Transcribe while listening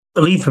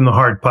The Lead from the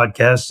Heart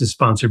podcast is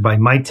sponsored by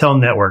Mitel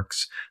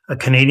Networks, a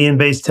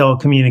Canadian-based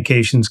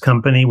telecommunications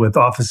company with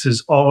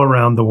offices all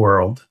around the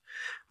world.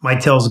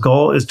 Mitel's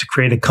goal is to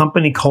create a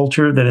company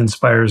culture that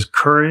inspires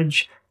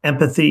courage,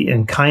 empathy,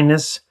 and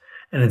kindness,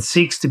 and it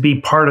seeks to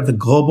be part of the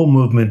global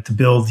movement to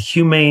build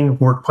humane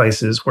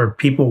workplaces where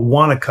people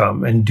want to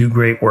come and do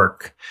great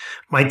work.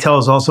 Mitel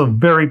is also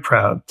very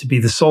proud to be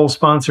the sole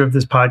sponsor of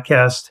this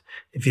podcast.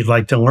 If you'd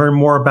like to learn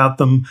more about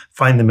them,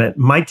 find them at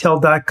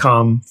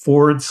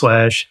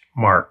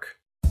mitel.com/Mark.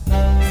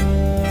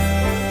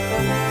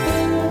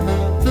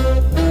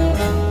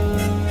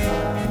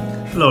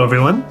 Hello,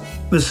 everyone.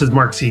 This is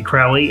Mark C.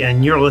 Crowley,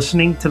 and you're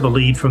listening to the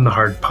Lead from the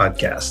Heart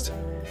podcast.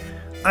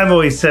 I've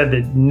always said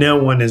that no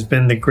one has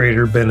been the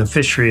greater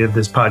beneficiary of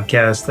this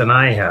podcast than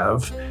I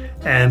have.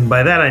 And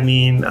by that, I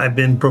mean I've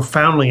been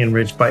profoundly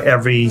enriched by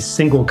every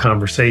single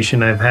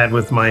conversation I've had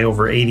with my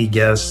over 80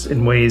 guests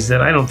in ways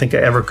that I don't think I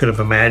ever could have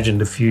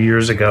imagined a few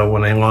years ago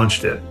when I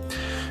launched it.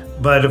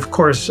 But of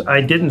course,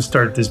 I didn't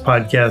start this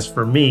podcast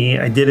for me.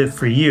 I did it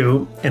for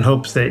you in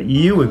hopes that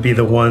you would be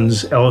the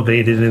ones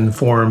elevated and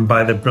informed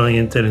by the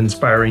brilliant and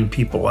inspiring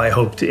people I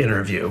hope to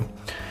interview.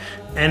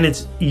 And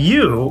it's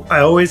you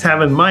I always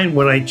have in mind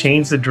when I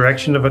change the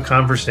direction of a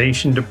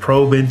conversation to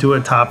probe into a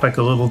topic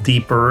a little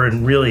deeper,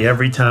 and really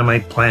every time I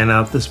plan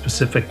out the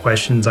specific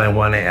questions I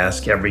want to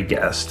ask every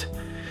guest.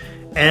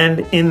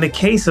 And in the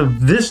case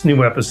of this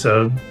new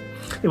episode,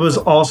 it was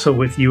also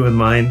with you in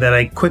mind that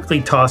I quickly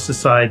tossed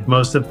aside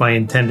most of my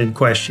intended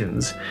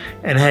questions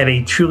and had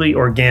a truly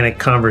organic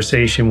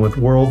conversation with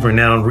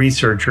world-renowned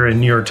researcher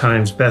and New York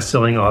Times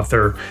bestselling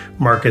author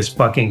Marcus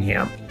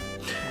Buckingham.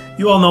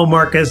 You all know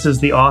Marcus as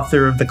the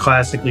author of the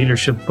classic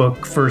leadership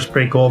book, First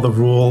Break All the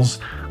Rules,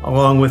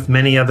 along with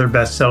many other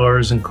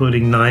bestsellers,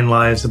 including 9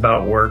 Lies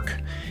About Work.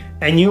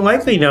 And you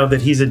likely know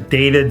that he's a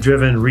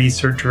data-driven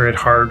researcher at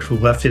heart who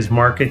left his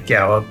mark at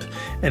Gallup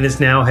and is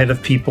now head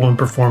of people and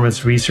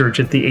performance research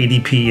at the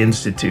ADP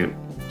Institute.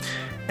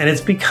 And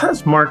it's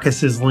because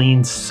Marcus has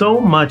leaned so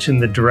much in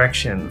the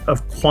direction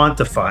of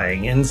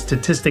quantifying and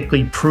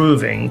statistically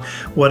proving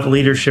what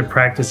leadership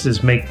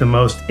practices make the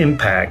most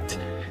impact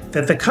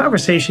that the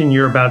conversation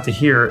you're about to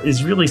hear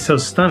is really so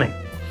stunning.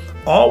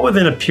 All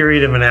within a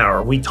period of an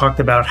hour, we talked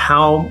about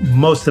how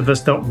most of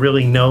us don't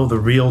really know the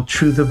real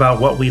truth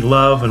about what we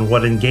love and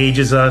what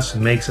engages us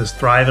and makes us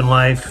thrive in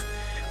life.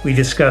 We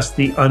discussed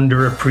the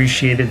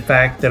underappreciated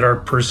fact that our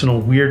personal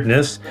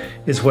weirdness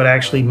is what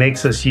actually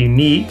makes us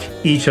unique,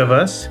 each of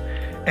us,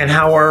 and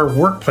how our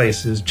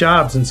workplaces,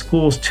 jobs, and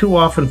schools too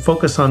often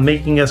focus on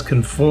making us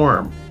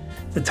conform.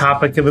 The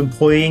topic of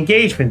employee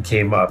engagement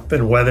came up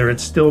and whether it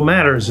still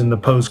matters in the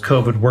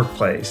post-COVID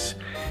workplace.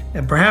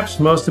 And perhaps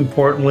most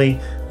importantly,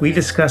 we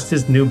discussed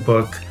his new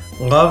book,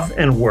 Love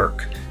and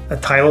Work, a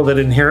title that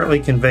inherently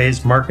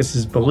conveys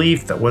Marcus's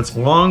belief that what's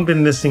long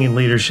been missing in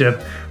leadership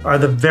are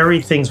the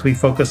very things we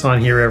focus on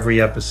here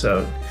every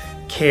episode: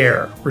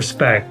 care,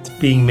 respect,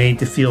 being made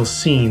to feel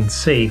seen,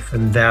 safe,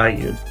 and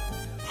valued.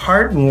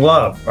 Heart and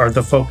love are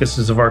the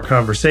focuses of our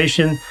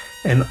conversation,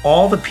 and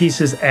all the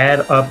pieces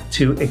add up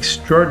to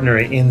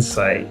extraordinary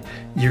insight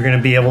you're going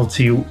to be able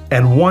to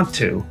and want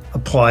to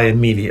apply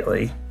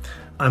immediately.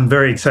 I'm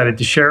very excited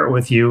to share it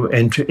with you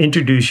and to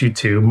introduce you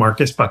to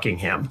Marcus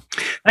Buckingham.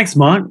 Thanks,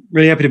 Mark.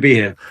 Really happy to be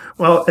here.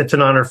 Well, it's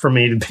an honor for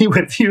me to be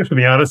with you, to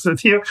be honest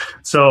with you.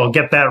 So I'll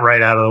get that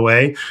right out of the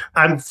way.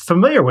 I'm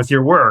familiar with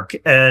your work,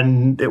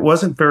 and it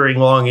wasn't very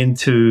long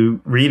into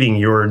reading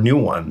your new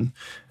one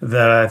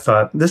that I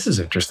thought, this is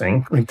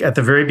interesting. Like at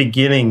the very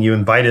beginning, you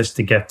invite us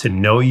to get to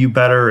know you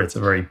better. It's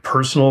a very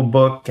personal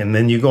book. And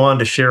then you go on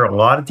to share a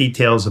lot of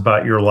details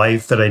about your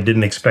life that I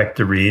didn't expect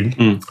to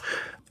read.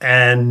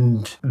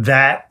 And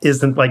that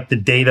isn't like the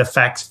data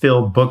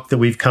facts-filled book that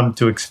we've come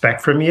to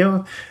expect from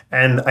you.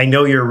 And I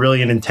know you're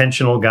really an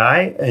intentional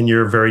guy and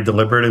you're very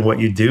deliberate in what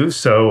you do.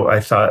 So I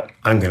thought,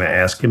 I'm going to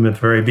ask him at the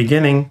very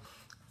beginning,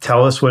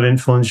 tell us what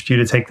influenced you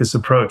to take this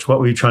approach. What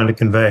were you trying to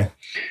convey?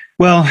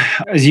 Well,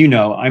 as you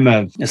know, I'm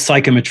a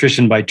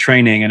psychometrician by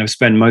training, and I've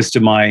spent most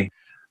of my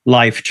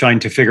life trying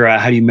to figure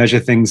out how do you measure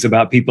things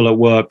about people at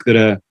work that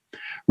are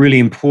really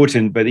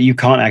important, but that you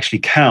can't actually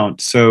count.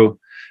 So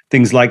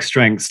things like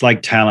strengths,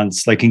 like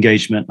talents, like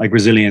engagement, like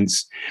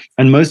resilience.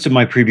 And most of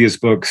my previous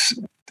books,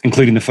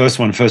 including the first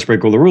one, First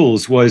Break All the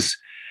Rules, was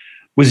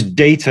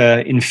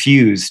data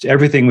infused.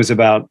 Everything was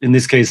about, in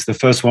this case, the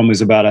first one was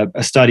about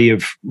a study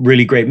of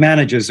really great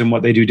managers and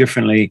what they do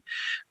differently.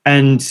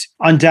 And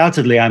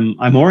undoubtedly,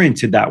 I'm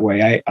oriented that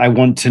way. I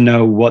want to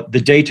know what the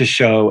data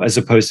show as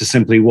opposed to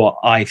simply what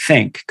I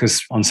think,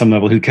 because on some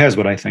level, who cares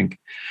what I think?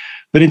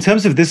 But in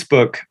terms of this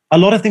book, a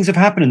lot of things have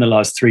happened in the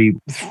last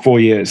 3-4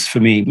 years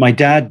for me. My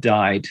dad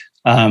died.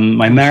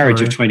 My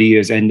marriage of 20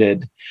 years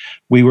ended.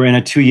 We were in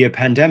a 2-year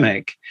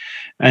pandemic.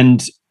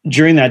 And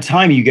during that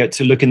time, you get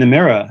to look in the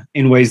mirror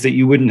in ways that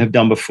you wouldn't have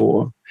done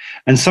before.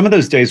 And some of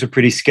those days were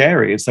pretty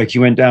scary. It's like you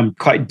went down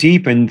quite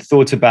deep and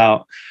thought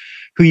about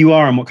who you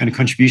are and what kind of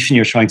contribution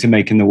you're trying to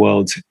make in the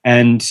world.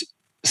 And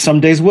some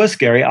days were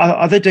scary.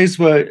 Other days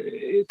were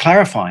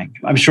clarifying.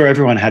 I'm sure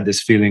everyone had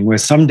this feeling where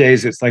some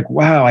days it's like,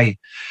 wow,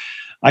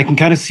 I can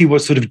kind of see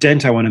what sort of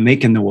dent I want to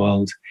make in the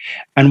world.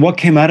 And what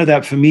came out of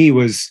that for me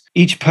was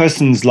each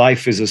person's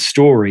life is a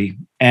story.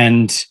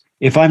 And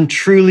if I'm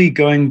truly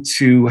going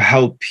to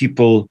help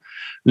people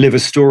live a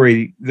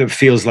story that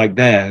feels like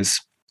theirs,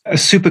 a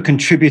super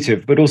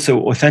contributive, but also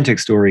authentic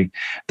story,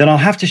 then I'll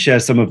have to share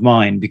some of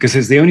mine because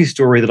it's the only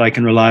story that I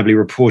can reliably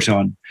report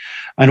on.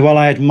 And while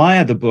I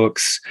admire the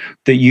books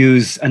that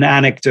use an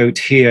anecdote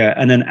here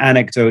and an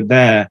anecdote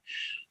there,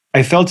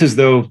 I felt as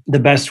though the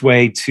best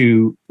way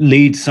to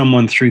lead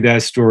someone through their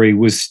story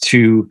was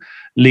to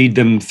lead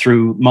them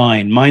through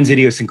mine. Mine's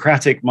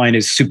idiosyncratic. Mine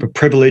is super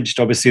privileged.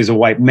 Obviously, as a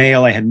white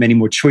male, I had many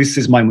more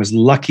choices. Mine was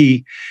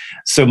lucky.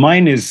 So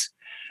mine isn't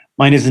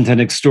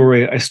a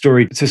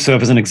story to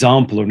serve as an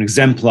example or an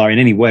exemplar in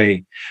any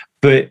way,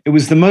 but it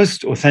was the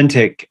most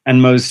authentic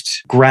and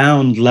most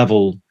ground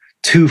level,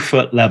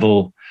 2-foot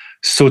level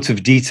sorts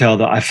of detail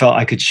that I felt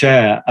I could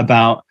share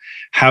about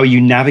how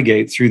you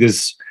navigate through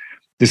this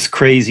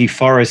crazy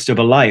forest of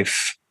a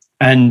life.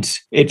 And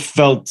it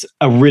felt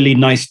a really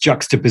nice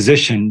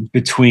juxtaposition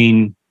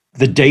between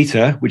the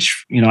data,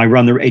 which, I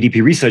run the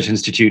ADP Research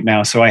Institute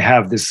now. So I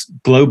have this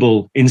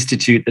global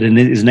institute that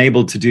is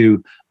enabled to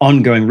do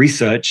ongoing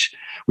research,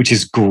 which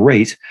is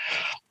great.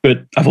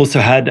 But I've also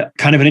had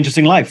kind of an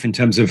interesting life in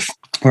terms of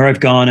where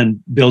I've gone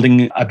and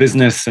building a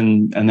business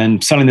and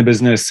then selling the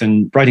business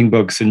and writing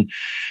books. And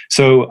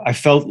so I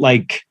felt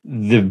like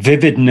the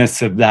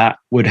vividness of that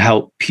would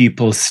help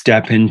people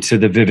step into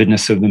the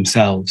vividness of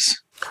themselves.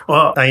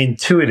 Well, I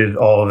intuited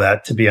all of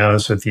that, to be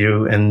honest with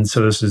you. And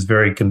so this is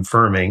very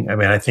confirming. I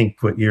mean, I think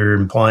what you're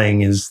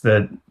implying is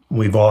that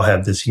we've all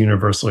had this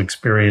universal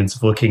experience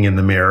of looking in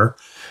the mirror,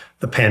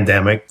 the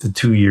pandemic, the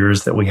 2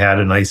 years that we had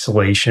in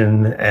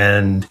isolation,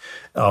 and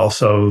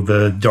also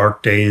the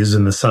dark days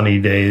and the sunny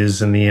days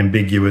and the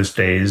ambiguous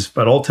days.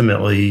 But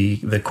ultimately,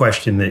 the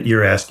question that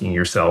you're asking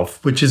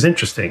yourself, which is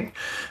interesting,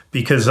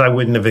 because I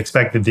wouldn't have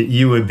expected that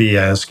you would be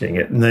asking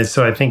it. And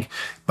so I think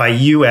by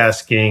you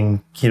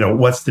asking,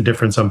 what's the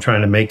difference I'm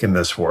trying to make in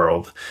this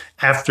world,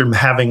 after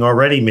having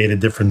already made a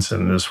difference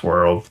in this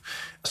world,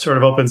 sort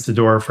of opens the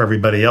door for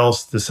everybody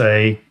else to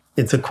say,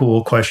 it's a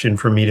cool question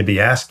for me to be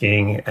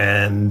asking.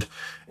 And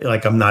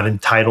like, I'm not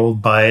entitled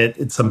by it.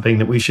 It's something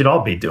that we should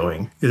all be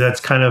doing.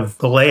 That's kind of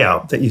the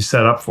layout that you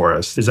set up for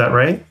us. Is that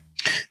right?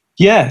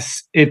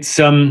 Yes. It's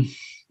on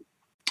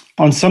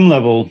some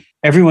level,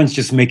 everyone's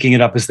just making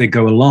it up as they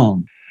go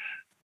along.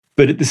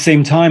 But at the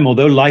same time,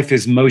 although life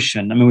is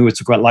motion, we would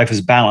talk about life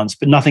as balance,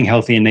 but nothing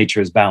healthy in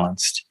nature is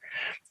balanced.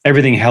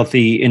 Everything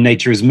healthy in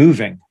nature is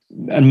moving.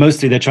 And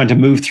mostly they're trying to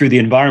move through the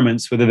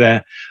environments, whether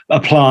they're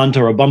a plant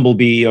or a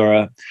bumblebee or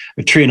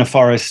a tree in a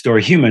forest or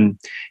a human.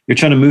 You're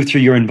trying to move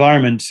through your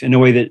environment in a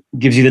way that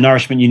gives you the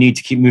nourishment you need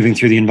to keep moving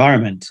through the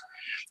environment.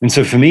 And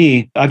so for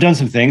me, I've done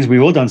some things.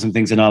 We've all done some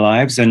things in our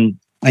lives. And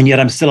yet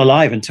I'm still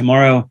alive. And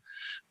tomorrow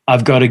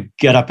I've got to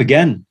get up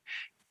again.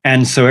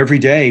 And so every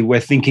day we're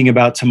thinking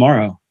about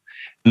tomorrow.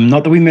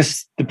 Not that we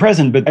miss the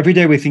present, but every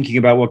day we're thinking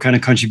about what kind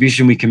of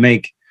contribution we can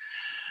make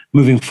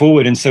moving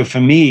forward. And so for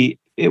me,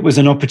 it was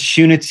an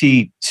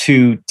opportunity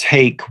to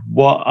take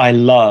what I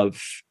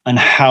love and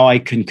how I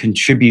can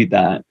contribute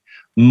that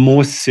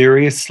more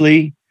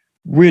seriously,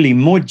 really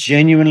more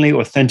genuinely,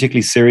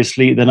 authentically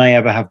seriously than I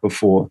ever have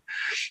before.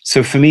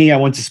 So for me, I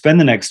want to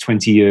spend the next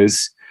 20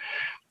 years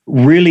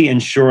really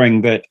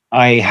ensuring that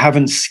I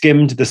haven't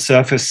skimmed the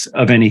surface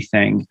of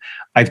anything.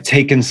 I've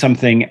taken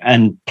something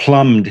and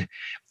plumbed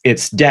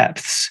its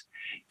depths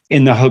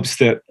in the hopes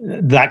that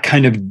that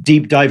kind of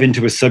deep dive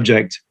into a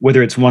subject,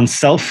 whether it's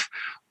oneself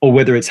or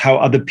whether it's how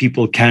other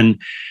people can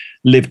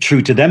live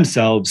true to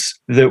themselves,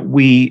 that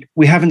we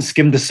haven't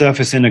skimmed the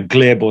surface in a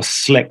glib or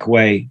slick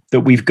way,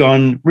 that we've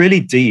gone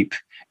really deep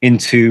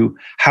into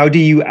how do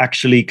you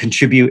actually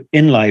contribute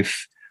in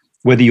life,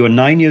 whether you're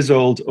 9 years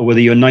old or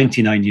whether you're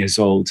 99 years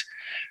old.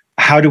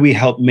 How do we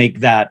help make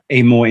that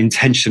a more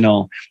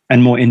intentional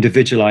and more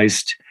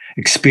individualized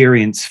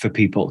experience for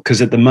people?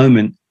 Because at the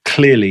moment,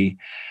 clearly,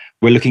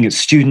 we're looking at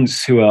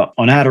students who are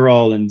on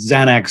Adderall and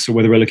Xanax, or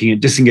whether we're looking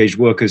at disengaged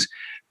workers.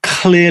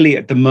 Clearly,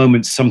 at the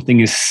moment, something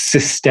is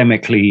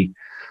systemically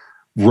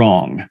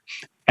wrong.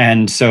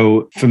 And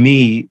so for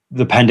me,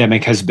 the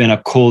pandemic has been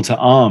a call to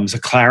arms, a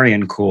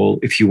clarion call,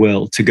 if you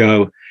will, to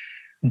go,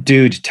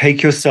 dude,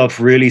 take yourself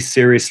really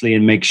seriously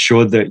and make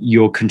sure that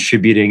you're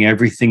contributing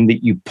everything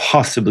that you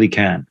possibly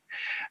can.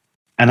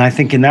 And I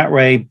think in that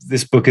way,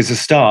 this book is a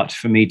start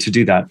for me to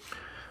do that.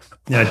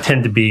 I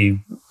tend to be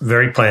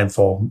very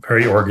planful,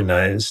 very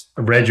organized.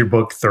 I read your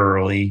book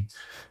thoroughly,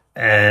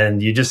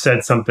 and you just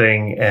said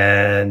something,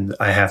 and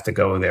I have to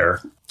go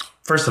there.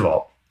 First of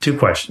all, 2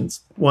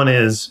 questions. One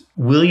is,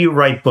 will you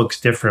write books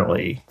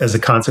differently as a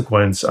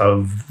consequence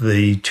of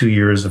the 2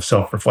 years of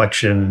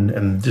self-reflection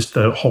and just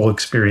the whole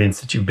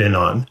experience that you've been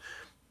on?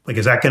 Like,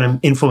 is that going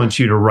to influence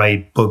you to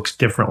write books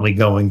differently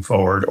going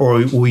forward?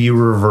 Or will you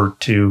revert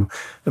to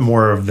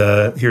more of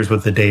the, here's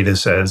what the data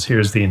says,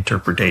 here's the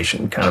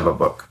interpretation kind of a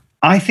book?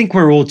 I think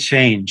we're all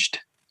changed.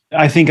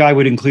 I think I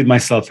would include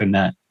myself in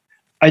that.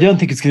 I don't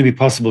think it's going to be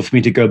possible for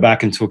me to go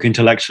back and talk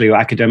intellectually or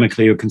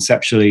academically or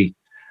conceptually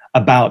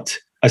about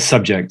a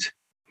subject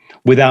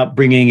without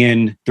bringing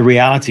in the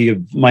reality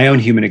of my own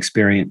human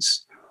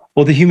experience,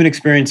 or the human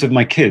experience of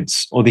my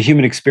kids, or the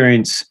human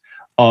experience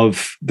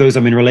of those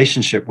I'm in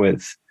relationship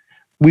with.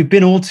 We've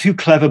been all too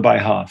clever by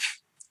half.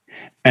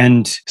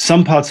 And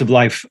some parts of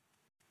life,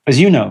 as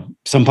you know,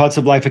 some parts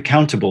of life are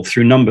countable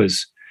through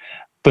numbers.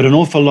 But an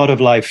awful lot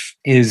of life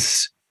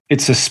it's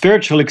a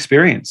spiritual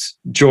experience.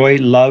 Joy,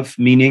 love,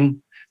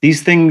 meaning.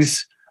 These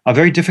things are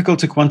very difficult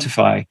to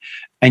quantify.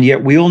 And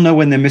yet we all know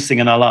when they're missing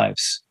in our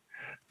lives.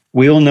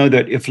 We all know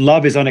that if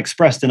love is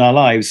unexpressed in our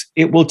lives,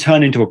 it will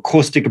turn into a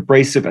caustic,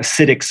 abrasive,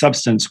 acidic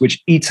substance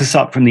which eats us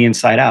up from the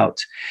inside out.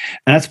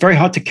 And that's very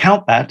hard to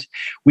count that.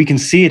 We can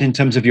see it in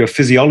terms of your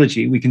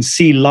physiology. We can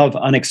see love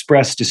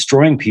unexpressed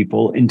destroying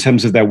people in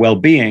terms of their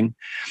well-being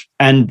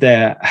and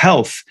their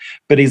health.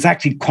 But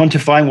exactly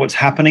quantifying what's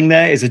happening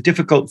there is a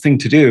difficult thing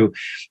to do.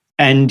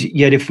 And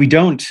yet if we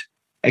don't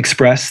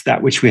express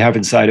that which we have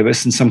inside of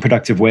us in some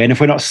productive way, and if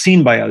we're not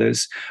seen by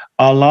others,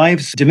 our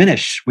lives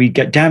diminish, we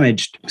get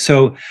damaged.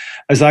 So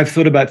as I've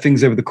thought about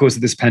things over the course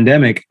of this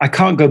pandemic, I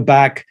can't go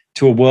back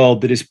to a world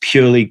that is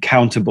purely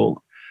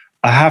countable.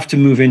 I have to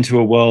move into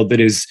a world that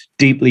is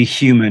deeply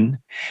human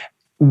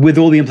with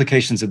all the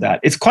implications of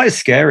that. It's quite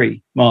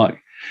scary, Mark,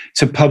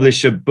 to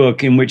publish a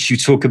book in which you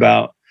talk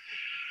about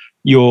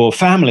your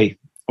family,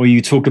 or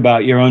you talk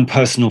about your own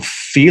personal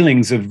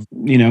feelings of,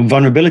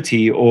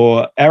 vulnerability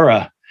or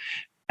error.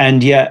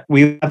 And yet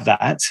we have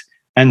that.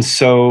 And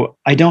so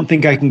I don't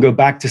think I can go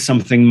back to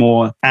something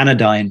more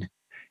anodyne,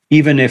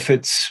 even if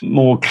it's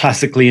more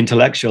classically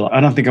intellectual.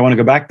 I don't think I want to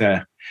go back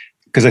there,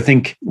 because I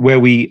think where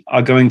we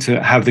are going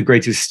to have the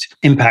greatest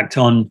impact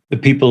on the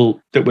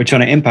people that we're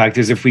trying to impact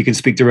is if we can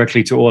speak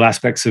directly to all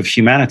aspects of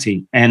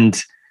humanity.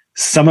 And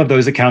some of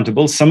those are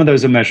countable, some of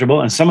those are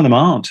measurable, and some of them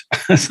aren't.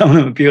 Some of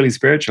them are purely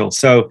spiritual.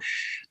 So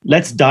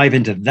let's dive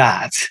into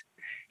that.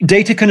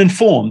 Data can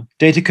inform,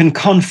 data can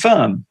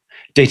confirm,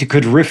 data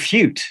could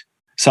refute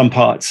some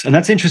parts. And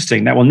that's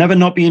interesting. That will never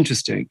not be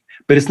interesting,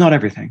 but it's not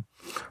everything.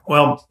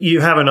 Well,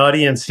 you have an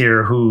audience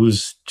here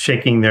who's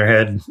shaking their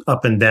head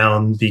up and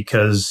down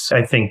because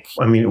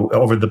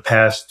over the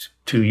past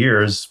 2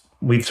 years,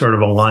 we've sort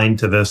of aligned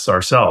to this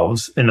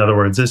ourselves. In other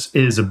words, this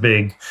is a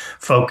big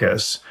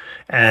focus.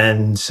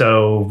 And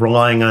so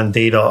relying on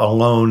data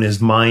alone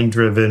is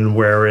mind-driven,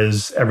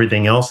 whereas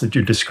everything else that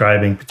you're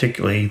describing,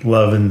 particularly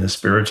love and the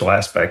spiritual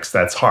aspects,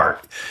 that's hard.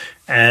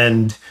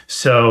 And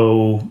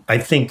so I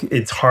think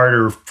it's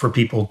harder for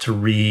people to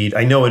read.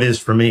 I know it is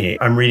for me.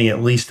 I'm reading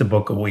at least a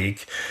book a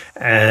week,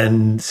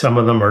 and some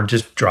of them are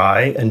just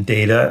dry and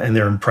data, and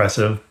they're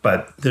impressive,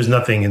 but there's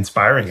nothing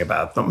inspiring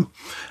about them.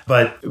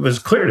 But it was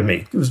clear to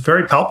me. It was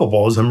very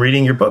palpable as I'm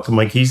reading your book. I'm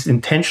like, he's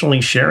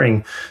intentionally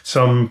sharing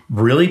some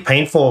really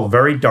painful,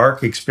 very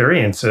dark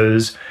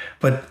experiences,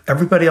 but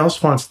everybody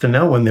else wants to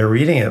know when they're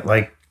reading it,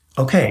 like,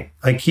 okay,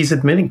 like he's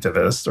admitting to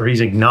this or he's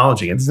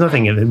acknowledging it. There's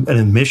nothing an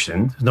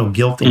admission, there's no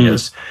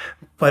guiltiness,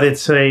 but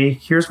it's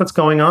here's what's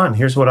going on.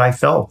 Here's what I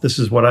felt. This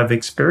is what I've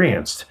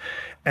experienced.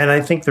 And I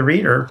think the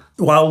reader,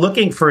 while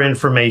looking for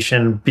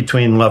information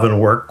between love and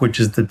work, which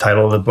is the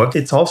title of the book,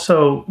 it's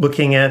also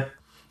looking at,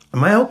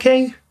 am I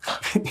okay?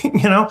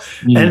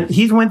 And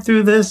he went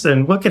through this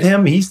and look at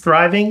him, he's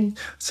thriving.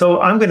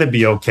 So I'm going to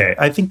be okay.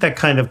 I think that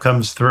kind of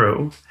comes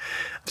through.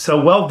 So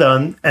well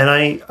done. And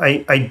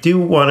I do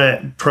want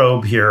to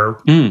probe here.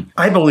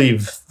 I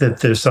believe that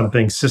there's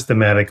something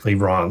systematically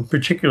wrong,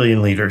 particularly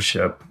in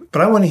leadership.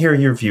 But I want to hear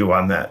your view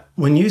on that.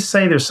 When you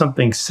say there's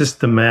something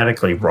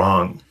systematically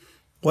wrong,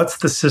 what's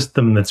the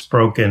system that's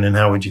broken and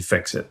how would you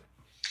fix it?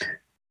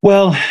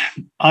 Well,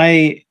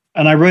 I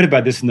wrote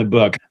about this in the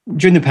book.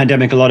 During the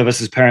pandemic, a lot of us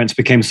as parents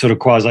became sort of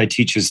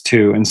quasi-teachers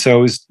too. And so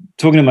I was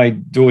talking to my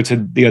daughter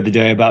the other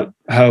day about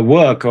her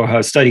work or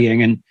her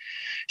studying, and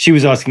she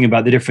was asking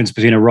about the difference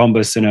between a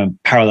rhombus and a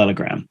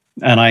parallelogram.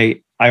 And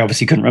I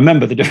obviously couldn't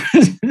remember the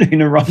difference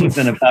between a rhombus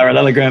and a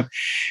parallelogram.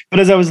 But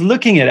as I was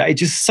looking at it, it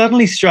just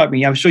suddenly struck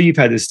me, I'm sure you've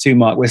had this too,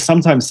 Mark, where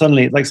sometimes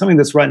suddenly, like something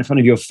that's right in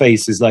front of your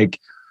face is like,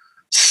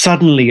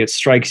 suddenly it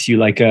strikes you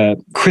like a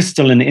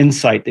crystalline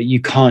insight that you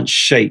can't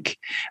shake.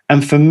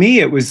 And for me,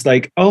 it was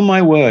like, oh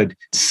my word,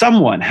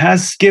 someone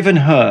has given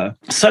her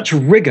such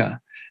rigor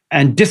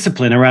and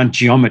discipline around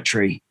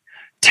geometry.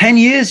 10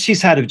 years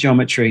she's had of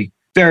geometry,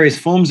 various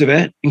forms of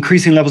it,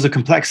 increasing levels of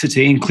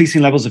complexity,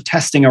 increasing levels of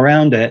testing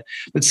around it.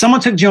 But someone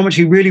took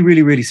geometry really,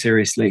 really, really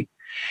seriously.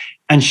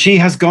 And she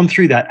has gone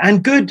through that.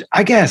 And good,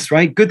 I guess,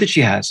 right? Good that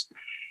she has.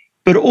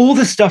 But all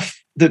the stuff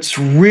that's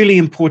really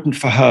important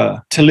for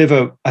her to live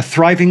a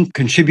thriving,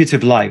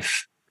 contributive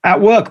life at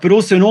work, but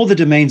also in all the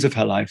domains of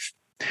her life.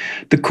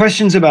 The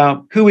questions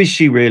about who is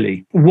she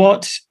really?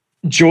 What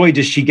joy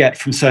does she get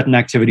from certain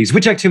activities?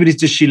 Which activities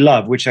does she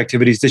love? Which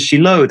activities does she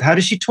loathe? How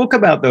does she talk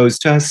about those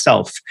to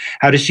herself?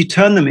 How does she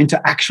turn them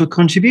into actual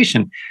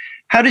contribution?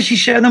 How does she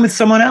share them with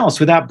someone else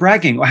without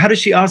bragging? Or how does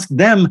she ask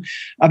them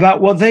about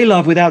what they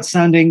love without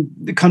sounding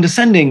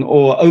condescending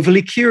or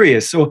overly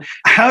curious? Or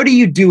how do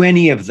you do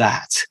any of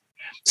that?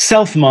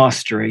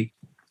 Self-mastery.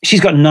 She's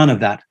got none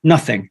of that,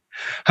 nothing.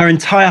 Her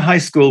entire high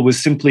school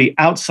was simply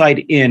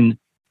outside in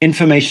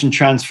information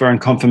transfer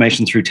and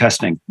confirmation through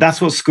testing.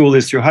 That's what school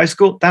is through high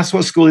school. That's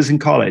what school is in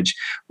college,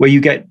 where you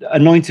get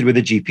anointed with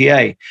a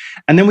GPA.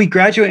 And then we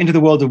graduate into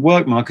the world of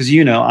work, Mark. As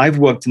you know, I've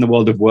worked in the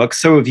world of work,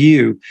 so have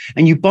you.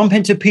 And you bump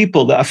into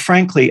people that are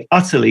frankly,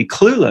 utterly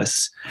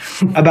clueless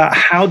about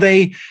how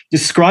they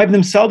describe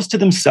themselves to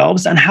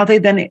themselves and how they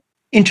then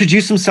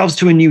introduce themselves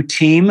to a new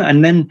team.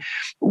 And then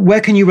where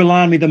can you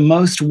rely on me the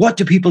most? What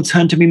do people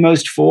turn to me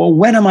most for?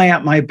 When am I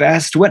at my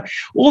best?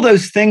 All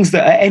those things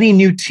that any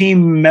new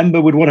team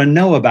member would want to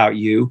know about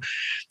you.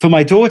 For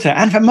my daughter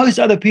and for most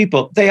other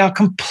people, they are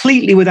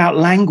completely without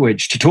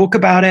language to talk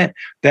about it.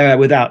 They're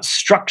without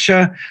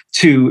structure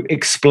to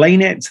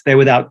explain it. They're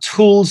without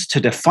tools to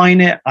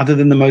define it other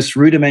than the most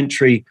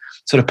rudimentary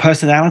sort of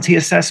personality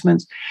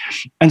assessments.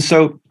 And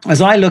so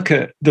as I look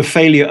at the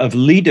failure of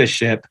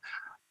leadership,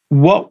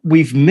 what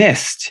we've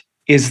missed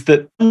is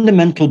the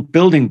fundamental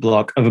building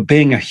block of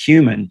being a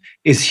human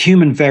is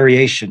human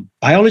variation.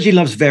 Biology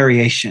loves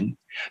variation.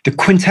 The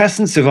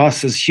quintessence of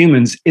us as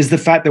humans is the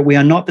fact that we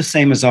are not the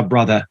same as our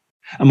brother,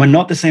 and we're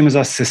not the same as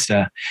our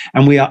sister,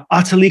 and we are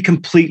utterly,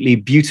 completely,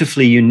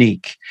 beautifully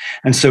unique.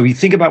 And so you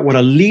think about what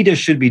a leader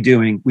should be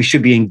doing. We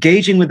should be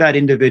engaging with that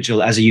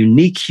individual as a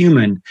unique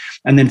human,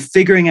 and then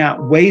figuring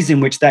out ways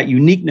in which that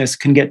uniqueness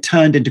can get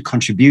turned into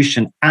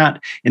contribution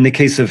in the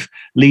case of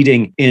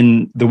leading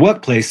in the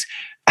workplace,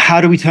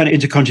 how do we turn it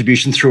into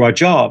contribution through our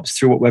jobs,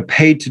 through what we're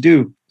paid to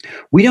do?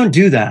 We don't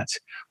do that.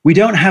 We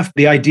don't have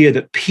the idea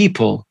that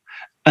people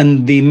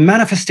and the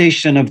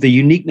manifestation of the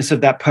uniqueness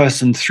of that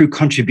person through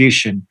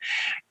contribution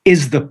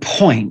is the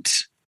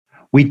point.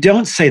 We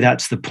don't say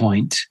that's the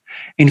point.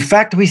 In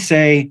fact, we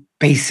say,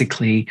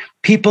 basically,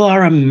 people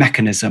are a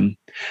mechanism.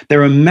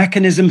 They're a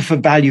mechanism for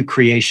value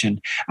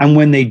creation. And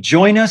when they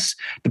join us,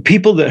 the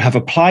people that have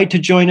applied to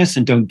join us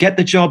and don't get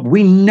the job,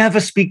 we never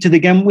speak to them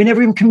again. We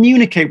never even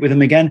communicate with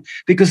them again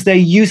because they're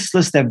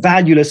useless, they're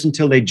valueless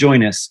until they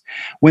join us.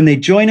 When they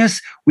join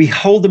us, we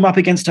hold them up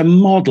against a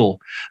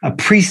model, a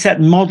preset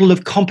model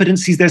of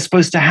competencies they're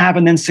supposed to have,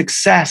 and then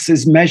success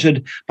is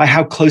measured by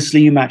how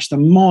closely you match the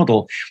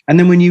model. And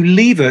then when you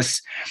leave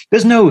us,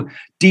 there's no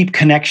deep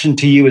connection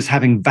to you as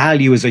having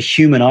value as a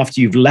human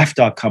after you've left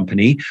our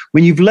company.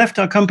 When you've left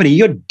our company,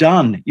 you're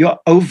done, you're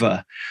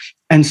over.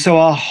 And so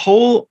our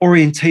whole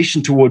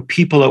orientation toward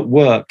people at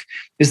work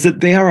is that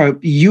they are a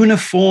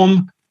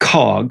uniform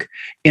cog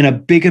in a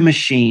bigger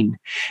machine.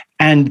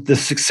 And the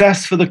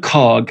success for the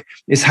cog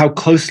is how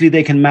closely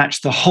they can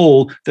match the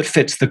hole that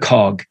fits the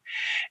cog.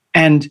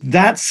 And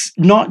that's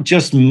not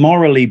just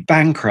morally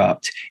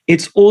bankrupt,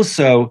 it's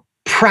also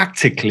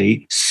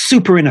practically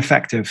super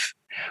ineffective.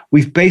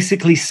 We've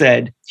basically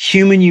said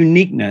human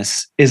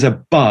uniqueness is a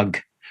bug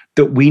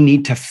that we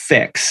need to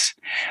fix.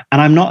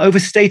 And I'm not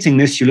overstating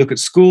this. You look at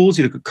schools,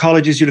 you look at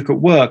colleges, you look at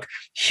work.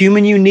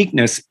 Human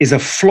uniqueness is a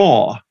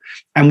flaw,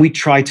 and we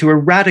try to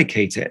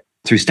eradicate it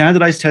through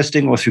standardized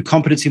testing or through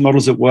competency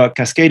models at work,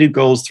 cascaded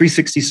goals,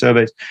 360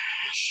 surveys.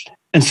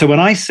 And so when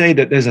I say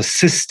that there's a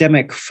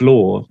systemic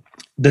flaw,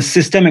 the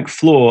systemic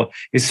flaw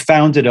is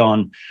founded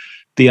on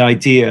the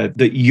idea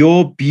that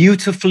your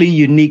beautifully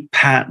unique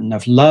pattern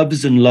of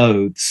loves and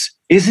loathes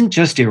isn't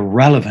just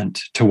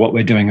irrelevant to what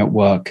we're doing at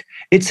work.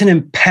 It's an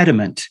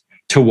impediment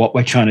to what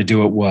we're trying to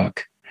do at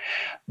work.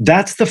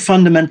 That's the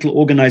fundamental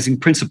organizing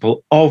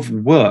principle of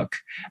work,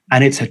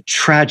 and it's a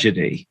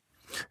tragedy.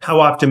 How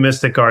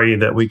optimistic are you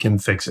that we can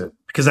fix it?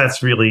 Because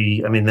that's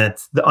really,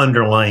 that's the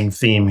underlying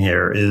theme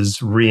here is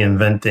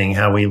reinventing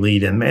how we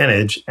lead and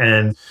manage.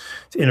 And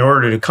in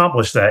order to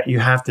accomplish that, you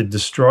have to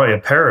destroy a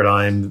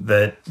paradigm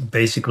that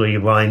basically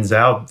lines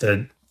out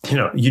that,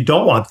 you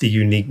don't want the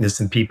uniqueness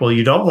in people.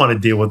 You don't want to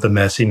deal with the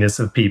messiness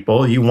of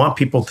people. You want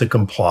people to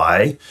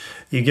comply.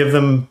 You give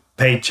them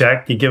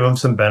paycheck, you give them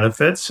some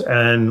benefits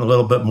and a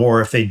little bit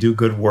more if they do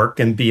good work.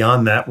 And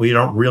beyond that, we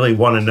don't really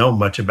want to know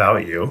much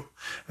about you.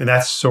 And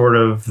that's sort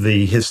of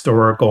the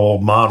historical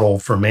model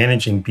for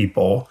managing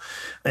people.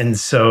 And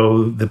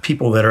so the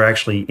people that are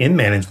actually in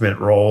management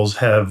roles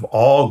have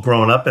all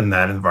grown up in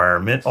that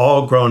environment,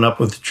 all grown up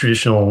with the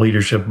traditional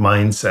leadership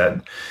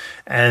mindset.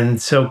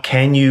 And so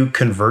can you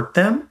convert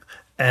them?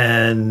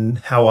 And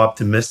how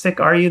optimistic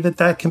are you that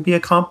that can be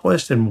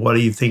accomplished? And what do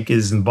you think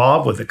is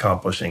involved with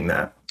accomplishing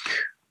that?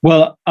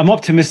 Well, I'm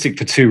optimistic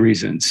for two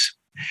reasons.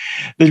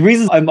 The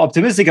reasons I'm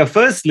optimistic are,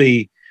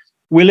 firstly,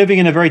 we're living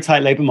in a very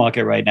tight labor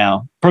market right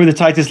now, probably the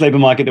tightest labor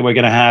market that we're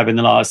going to have in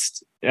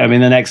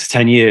the next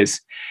 10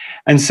 years.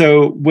 And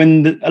so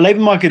when a labor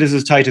market is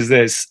as tight as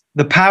this,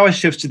 the power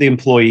shifts to the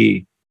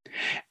employee.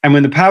 And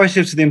when the power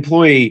shifts to the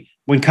employee,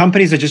 when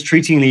companies are just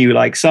treating you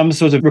like some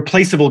sort of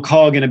replaceable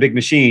cog in a big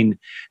machine,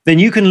 then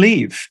you can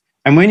leave.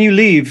 And when you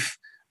leave,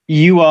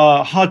 you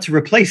are hard to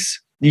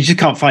replace. You just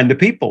can't find the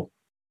people.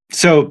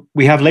 So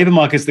we have labor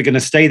markets that are going to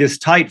stay this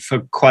tight for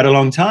quite a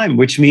long time,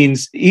 which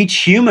means each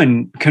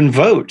human can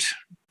vote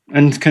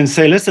and can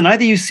say, listen,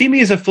 either you see me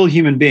as a full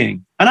human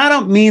being, and I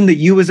don't mean that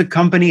you as a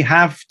company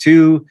have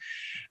to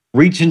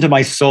reach into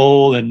my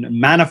soul and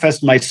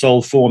manifest my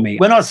soul for me.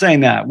 We're not saying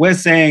that. We're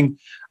saying,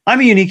 I'm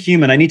a unique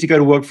human. I need to go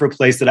to work for a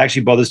place that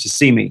actually bothers to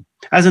see me.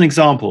 As an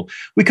example,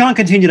 we can't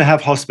continue to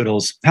have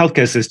hospitals,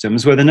 healthcare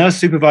systems, where the nurse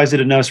supervisor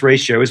to nurse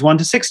ratio is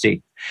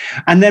 1:60,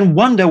 and then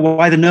wonder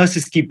why the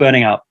nurses keep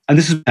burning out. And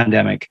this is a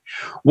pandemic.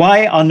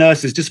 Why are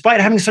nurses,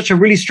 despite having such a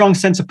really strong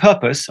sense of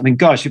purpose, I mean,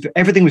 gosh, if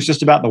everything was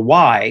just about the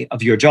why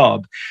of your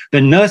job,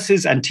 then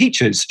nurses and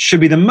teachers should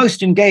be the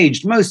most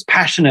engaged, most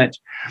passionate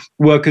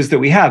workers that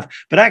we have.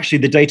 But actually,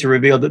 the data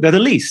revealed that they're the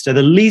least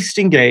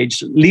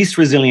engaged, least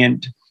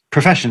resilient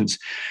professions.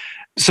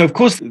 So, of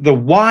course, the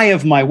why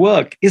of my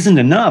work isn't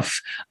enough.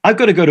 I've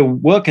got to go to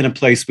work in a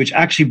place which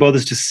actually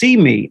bothers to see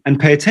me and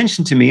pay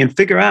attention to me and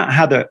figure out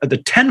how at the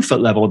 10-foot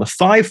level, the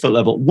 5-foot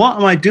level, what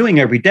am I doing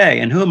every day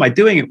and who am I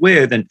doing it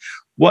with and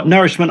what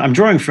nourishment I'm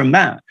drawing from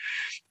that.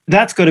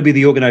 That's got to be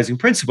the organizing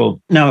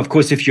principle. Now, of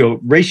course, if your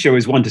ratio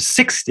is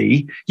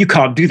 1:60, you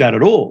can't do that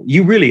at all.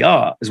 You really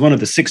are, as one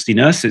of the 60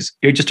 nurses,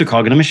 you're just a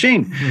cog in a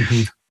machine.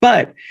 Mm-hmm.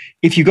 But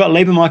if you've got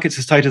labor markets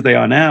as tight as they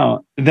are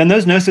now, then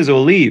those nurses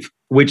will leave,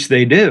 which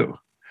they do,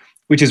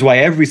 which is why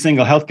every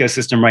single healthcare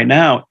system right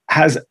now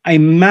has a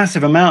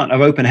massive amount of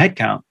open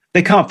headcount.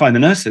 They can't find the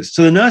nurses.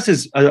 So the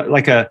nurses are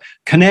like a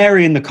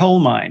canary in the coal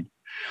mine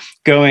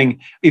going,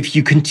 if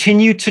you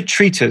continue to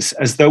treat us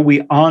as though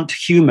we aren't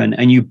human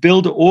and you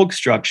build org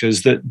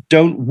structures that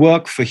don't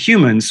work for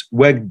humans,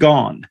 we're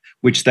gone,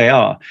 which they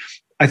are.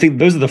 I think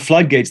those are the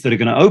floodgates that are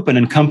going to open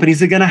and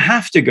companies are going to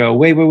have to go,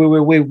 wait.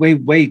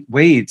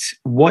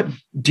 What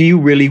do you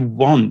really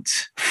want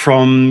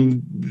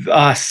from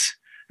us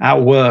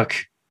at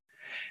work?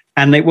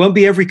 And it won't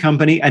be every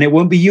company and it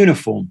won't be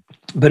uniform.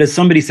 But as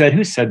somebody said,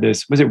 who said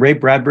this? Was it Ray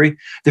Bradbury?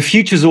 The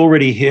future's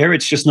already here.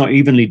 It's just not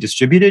evenly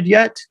distributed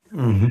yet.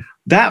 Mm-hmm.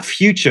 That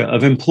future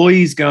of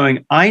employees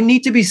going, I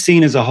need to be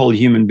seen as a whole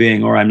human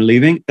being or I'm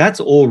leaving, that's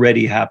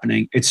already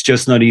happening. It's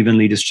just not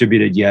evenly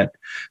distributed yet.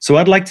 So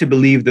I'd like to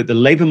believe that the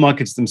labor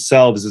markets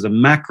themselves is a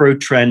macro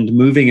trend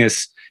moving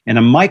us in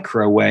a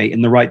micro way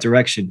in the right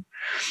direction.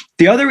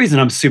 The other reason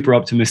I'm super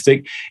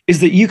optimistic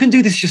is that you can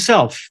do this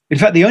yourself. In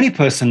fact, the only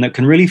person that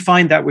can really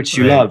find that which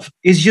you love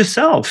is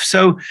yourself.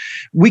 So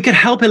we could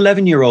help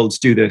 11-year-olds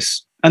do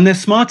this. And they're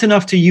smart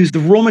enough to use the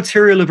raw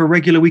material of a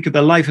regular week of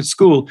their life at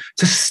school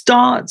to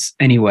start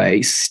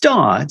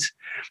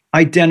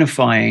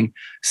identifying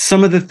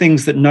some of the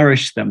things that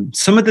nourish them,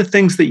 some of the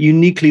things that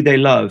uniquely they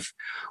love.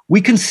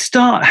 We can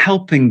start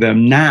helping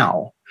them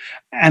now.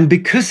 And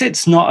because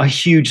it's not a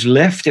huge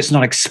lift, it's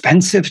not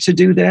expensive to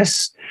do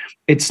this,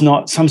 it's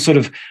not some sort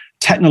of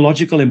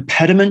technological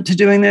impediment to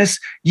doing this,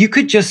 you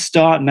could just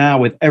start now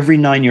with every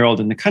 9-year-old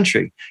in the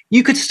country.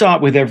 You could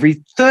start with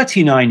every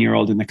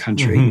 39-year-old in the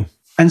country. Mm-hmm.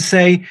 And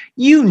say,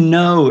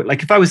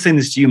 like if I was saying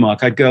this to you,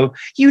 Mark, I'd go,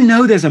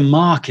 there's a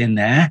mark in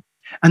there.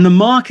 And the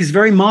mark is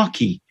very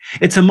marky.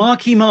 It's a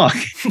marky mark.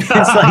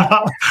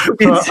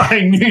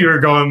 I knew you were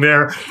going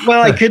there.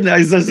 Well, I couldn't. I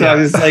was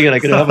saying it. I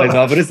couldn't help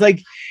myself. But it's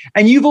like,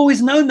 and you've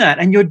always known that.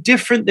 And you're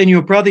different than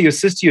your brother, your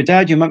sister, your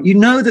dad, your mom. You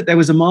know that there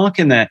was a mark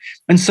in there.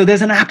 And so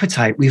there's an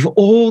appetite. We've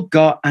all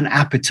got an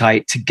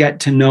appetite to get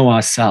to know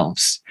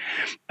ourselves.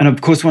 And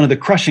of course, one of the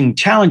crushing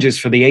challenges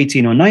for the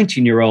 18 or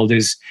 19-year-old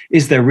is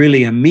there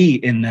really a me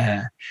in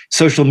there?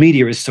 Social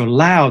media is so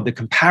loud. The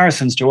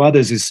comparisons to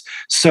others is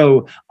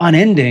so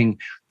unending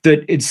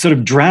that it's sort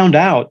of drowned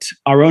out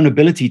our own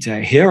ability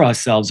to hear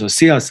ourselves or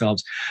see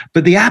ourselves.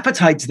 But the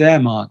appetite's there,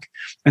 Mark.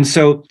 And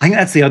so I think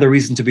that's the other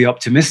reason to be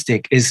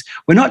optimistic is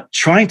we're not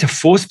trying to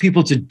force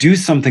people to do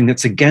something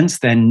that's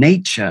against their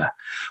nature.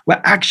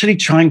 We're actually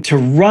trying to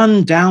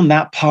run down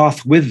that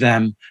path with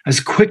them as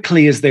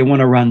quickly as they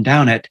want to run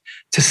down it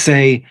to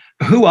say,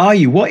 who are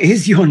you? What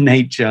is your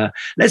nature?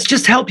 Let's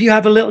just help you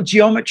have a little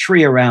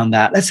geometry around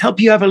that. Let's help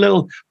you have a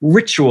little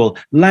ritual,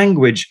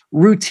 language,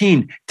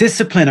 routine,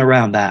 discipline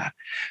around that.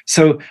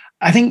 So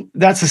I think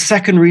that's a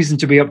second reason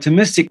to be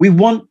optimistic. We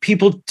want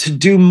people to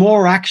do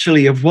more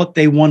actually of what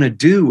they want to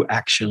do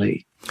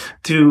actually.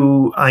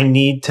 Do I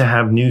need to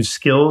have new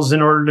skills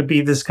in order to be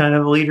this kind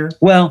of leader?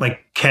 Well,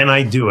 can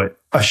I do it?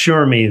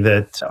 Assure me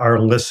that our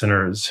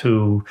listeners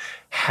who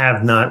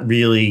have not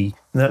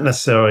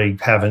necessarily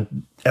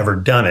haven't ever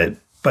done it,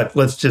 but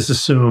let's just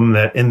assume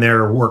that in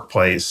their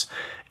workplace,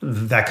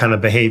 that kind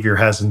of behavior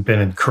hasn't been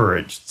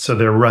encouraged. So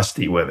they're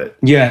rusty with it.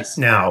 Yes.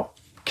 Now,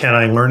 can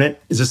I learn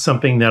it? Is this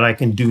something that I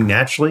can do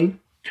naturally?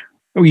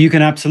 Oh, you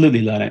can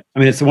absolutely learn it. I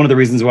mean, it's one of the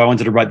reasons why I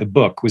wanted to write the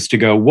book was to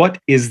go, what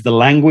is the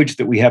language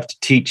that we have to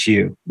teach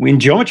you? In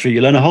geometry,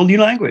 you learn a whole new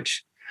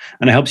language.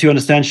 And it helps you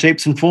understand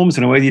shapes and forms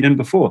in a way that you didn't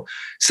before.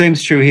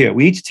 Same's true here.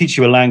 We need to teach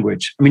you a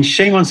language. I mean,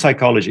 shame on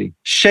psychology.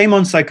 Shame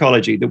on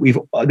psychology that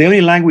the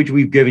only language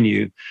we've given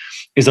you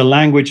is a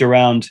language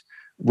around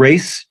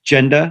race,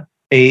 gender,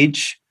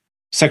 age,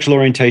 sexual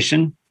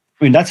orientation.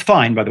 I mean, that's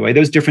fine, by the way.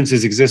 Those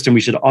differences exist and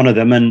we should honor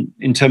them. And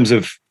in terms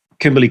of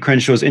Kimberly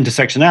Crenshaw's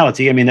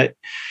intersectionality, I mean,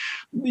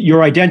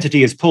 your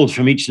identity is pulled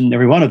from each and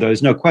every one of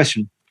those, no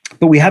question.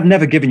 But we have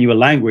never given you a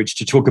language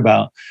to talk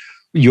about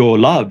your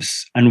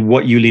loves and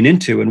what you lean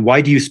into. And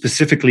why do you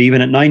specifically,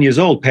 even at 9 years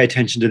old, pay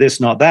attention to this,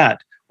 not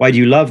that? Why do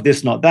you love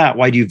this, not that?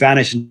 Why do you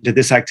vanish into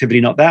this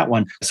activity, not that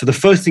one? So the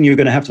first thing you're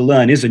going to have to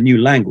learn is a new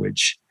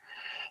language.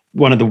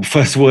 one of the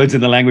first words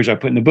in the language I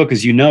put in the book,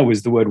 as you know,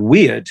 is the word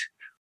weird,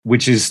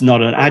 which is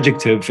not an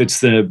adjective. It's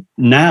the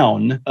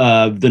noun,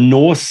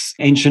 the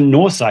ancient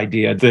Norse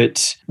idea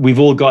that we've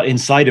all got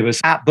inside of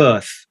us at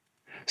birth,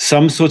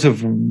 some sort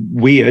of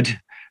weird,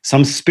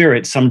 some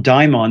spirit, some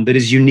daimon that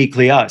is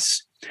uniquely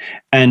us.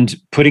 And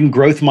putting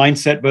growth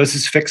mindset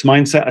versus fixed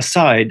mindset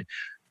aside,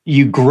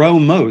 you grow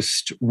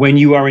most when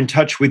you are in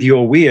touch with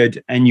your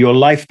weird, and your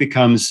life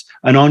becomes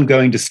an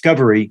ongoing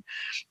discovery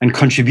and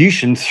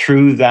contribution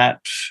through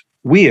that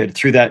weird,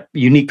 through that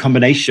unique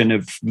combination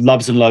of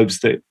loves and loathes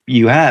that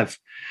you have.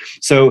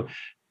 So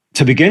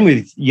to begin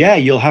with,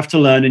 you'll have to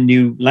learn a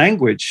new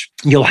language.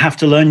 You'll have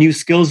to learn new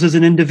skills as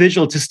an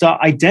individual to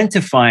start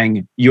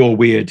identifying your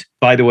weird.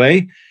 By the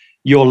way,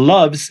 your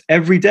loves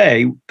every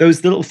day,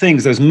 those little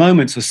things, those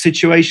moments or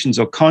situations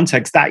or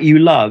contexts that you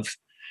love,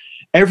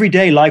 every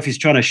day life is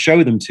trying to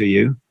show them to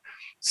you.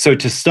 So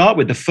to start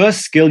with, the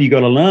first skill you got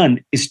to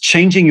learn is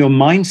changing your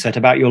mindset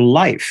about your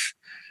life.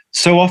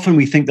 So often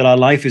we think that our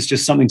life is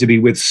just something to be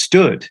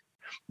withstood.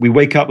 We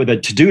wake up with a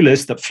to-do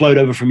list that flowed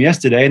over from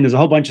yesterday, and there's a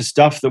whole bunch of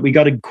stuff that we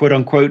got to, quote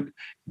unquote,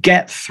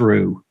 get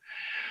through.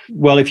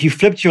 Well, if you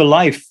flipped your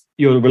life,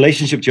 your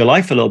relationship to your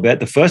life a little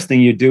bit, the first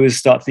thing you do is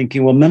start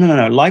thinking, well,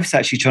 no. Life's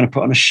actually trying to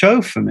put on a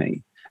show for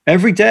me.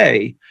 Every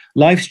day,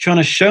 life's trying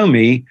to show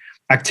me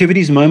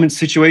activities, moments,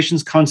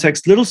 situations,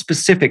 contexts, little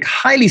specific,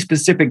 highly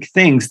specific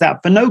things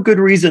that for no good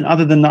reason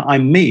other than that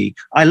I'm me,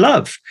 I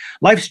love.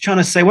 Life's trying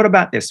to say, what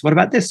about this? What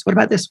about this? What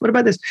about this? What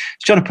about this?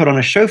 It's trying to put on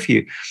a show for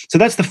you. So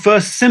that's the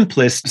first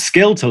simplest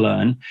skill to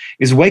learn,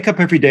 is wake up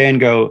every day and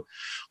go,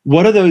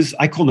 what are those?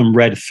 I call them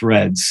red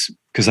threads,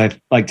 because I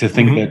like to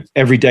think that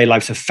everyday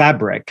life's a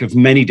fabric of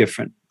many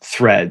different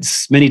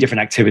threads, many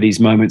different activities,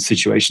 moments,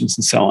 situations,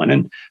 and so on.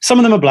 And some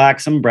of them are black,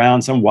 some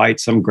brown, some white,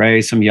 some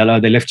gray, some yellow.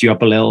 They lift you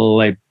up a little,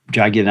 they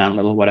drag you down a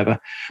little, whatever.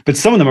 But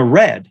some of them are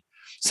red.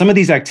 Some of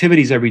these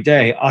activities every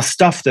day are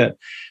stuff that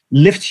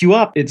lifts you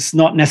up. It's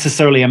not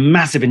necessarily a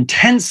massive,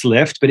 intense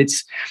lift, but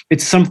it's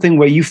something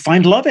where you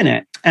find love in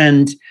it.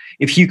 And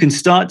if you can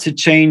start to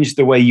change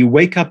the way you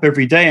wake up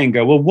every day and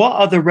go, well, what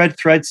are the red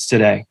threads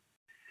today?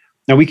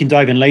 Now, we can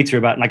dive in later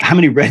about like how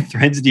many red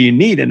threads do you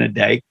need in a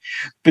day?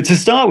 But to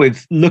start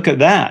with, look at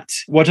that.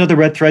 What are the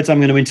red threads I'm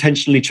going to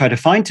intentionally try to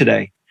find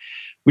today?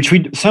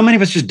 So many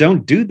of us just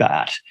don't do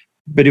that.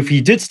 But if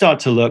you did start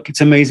to look,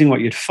 it's amazing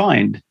what you'd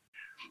find.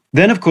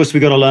 Then, of course, we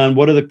got to learn,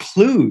 what are the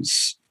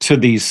clues to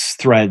these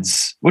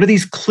threads? What are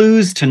these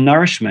clues to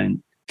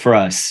nourishment for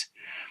us?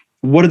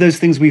 What are those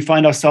things we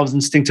find ourselves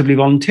instinctively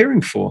volunteering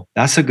for?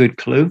 That's a good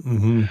clue.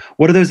 Mm-hmm.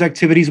 What are those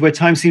activities where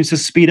time seems to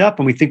speed up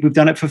and we think we've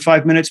done it for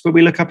 5 minutes, but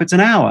we look up, it's an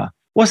hour?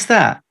 What's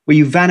that? Where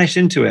you vanish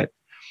into it.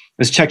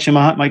 As Mike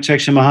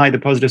Csikszentmihalyi, the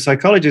positive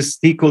psychologist,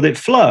 he called it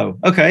flow.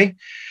 Okay.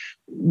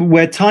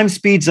 Where time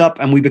speeds up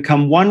and we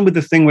become one with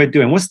the thing we're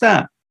doing. What's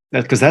that?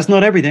 Because that's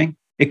not everything.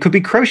 It could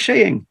be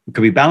crocheting. It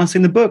could be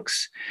balancing the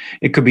books.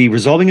 It could be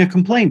resolving a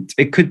complaint.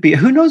 It could be,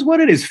 who knows what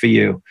it is for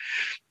you.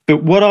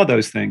 But what are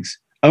those things?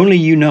 Only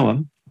you know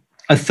them.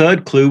 A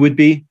third clue would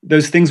be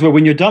those things where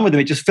when you're done with them,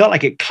 it just felt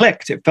like it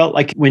clicked. It felt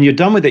like when you're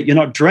done with it, you're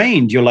not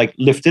drained. You're like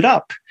lifted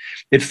up.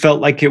 It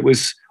felt like it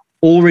was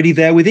already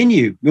there within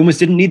you. You almost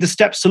didn't need the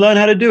steps to learn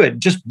how to do it.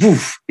 Just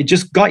woof, it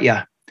just got you.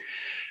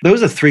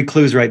 Those are 3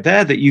 clues right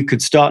there that you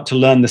could start to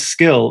learn the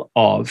skill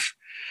of.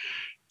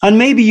 And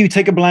maybe you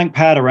take a blank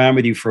pad around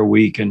with you for a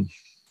week, and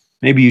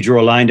maybe you draw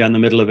a line down the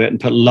middle of it and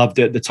put loved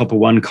it at the top of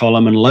one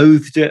column and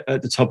loathed it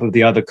at the top of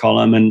the other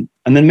column. And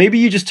then maybe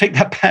you just take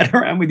that pad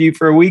around with you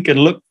for a week and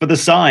look for the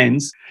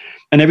signs.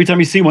 And every time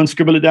you see one,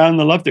 scribble it down on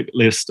the loved it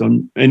list.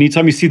 And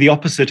anytime you see the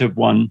opposite of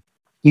one,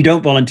 you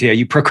don't volunteer,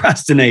 you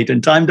procrastinate,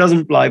 and time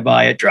doesn't fly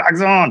by. It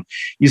drags on.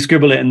 You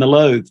scribble it in the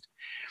loathed.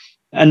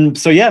 And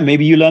so,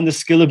 maybe you learn the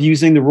skill of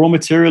using the raw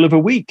material of a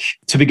week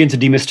to begin to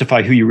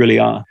demystify who you really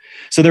are.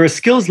 So there are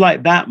skills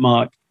like that,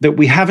 Mark, that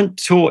we haven't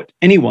taught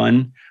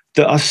anyone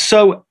that are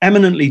so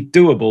eminently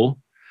doable,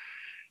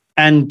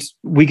 and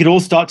we could all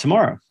start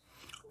tomorrow.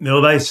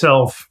 Know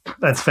thyself.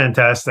 That's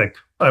fantastic.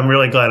 I'm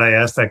really glad I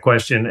asked that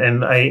question.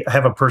 And I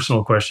have a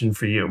personal question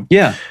for you.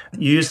 Yeah.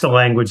 You use the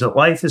language that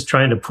life is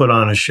trying to put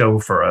on a show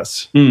for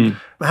us.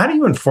 How do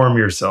you inform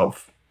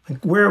yourself?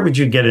 Like, where would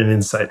you get an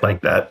insight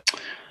like that?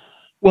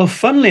 Well,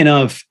 funnily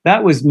enough,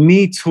 that was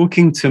me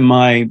talking to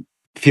my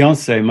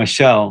fiancée,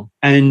 Michelle,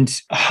 and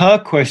her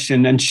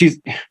question, and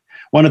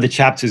one of the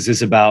chapters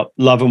is about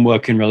love and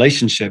work in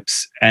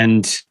relationships.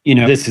 And,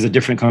 this is a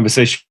different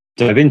conversation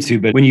to dive into,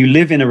 but when you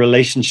live in a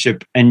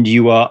relationship and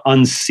you are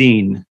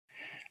unseen,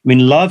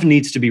 love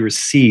needs to be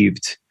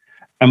received.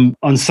 And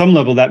on some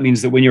level, that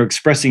means that when you're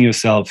expressing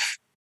yourself,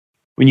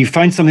 when you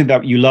find something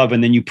that you love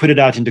and then you put it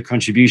out into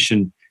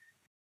contribution,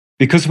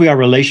 because we are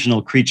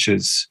relational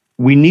creatures,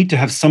 we need to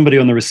have somebody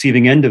on the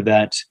receiving end of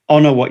that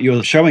honor what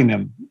you're showing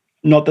them.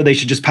 Not that they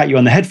should just pat you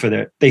on the head for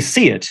it. They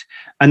see it,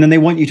 and then they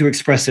want you to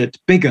express it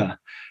bigger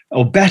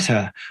or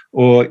better,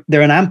 or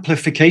they're an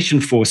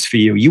amplification force for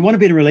you. You want to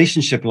be in a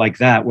relationship like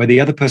that, where the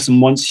other person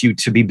wants you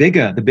to be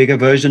bigger, the bigger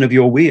version of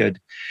your weird.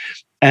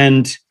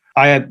 And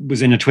I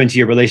was in a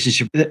 20-year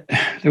relationship. There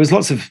was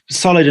lots of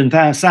solid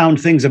and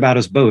sound things about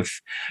us both,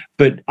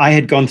 but I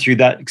had gone through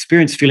that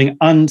experience feeling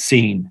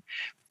unseen.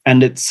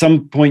 And at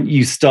some point,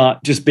 you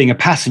start just being a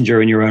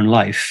passenger in your own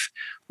life,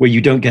 where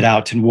you don't get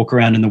out and walk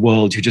around in the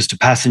world. You're just a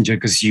passenger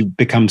because you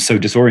become so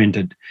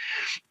disoriented.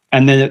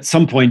 And then at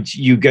some point,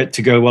 you get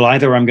to go, well,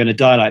 either I'm going to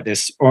die like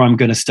this, or I'm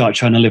going to start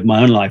trying to live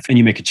my own life, and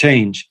you make a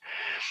change.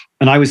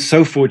 And I was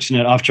so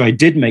fortunate after I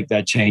did make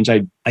that change.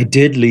 I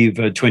did leave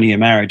a 20-year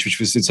marriage, which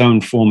was its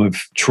own form of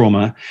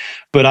trauma.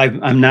 But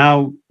I'm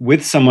now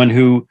with someone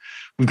who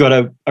we've got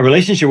a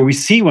relationship where we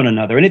see one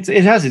another. And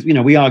it has,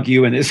 we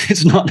argue, and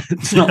it's not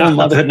all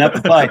motherhood and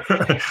apple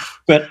pie.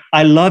 But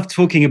I love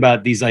talking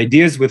about these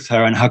ideas with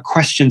her, and her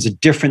questions are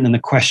different than the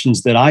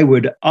questions that I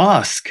would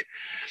ask.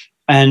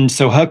 And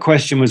so her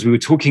question was, we were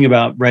talking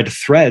about red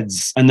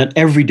threads, and that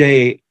every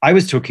day I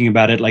was talking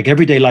about it, like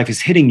everyday life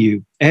is hitting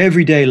you.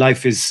 Everyday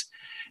life is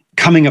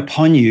coming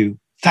upon you,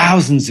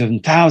 thousands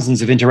and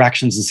thousands of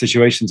interactions and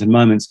situations and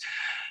moments.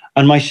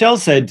 And Michelle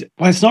said,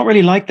 well, it's not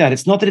really like that.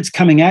 It's not that it's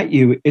coming at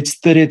you. It's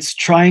that it's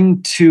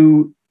trying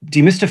to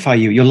demystify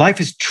you. Your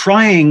life is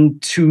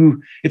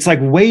it's like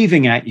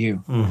waving at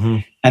you. Mm-hmm.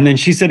 And then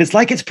she said, it's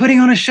like it's putting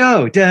on a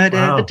show.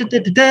 Wow.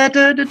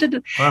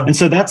 And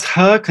so that's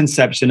her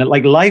conception. That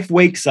like life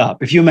wakes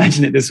up. If you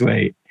imagine it this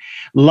way,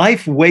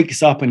 life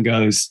wakes up and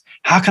goes,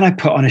 how can I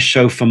put on a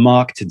show for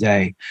Mark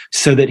today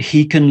so that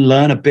he can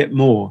learn a bit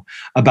more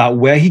about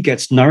where he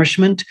gets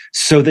nourishment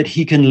so that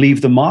he can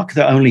leave the mark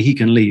that only he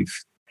can leave?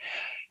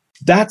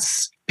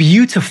 That's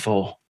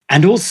beautiful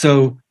and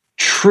also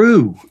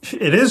true.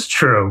 It is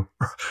true,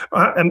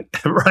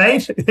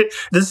 right?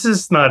 This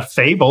is not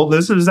fable.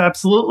 This is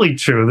absolutely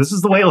true. This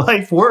is the way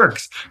life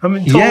works. I'm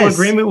in total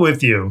agreement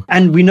with you.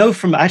 And we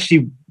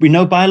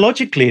know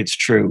biologically it's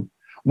true.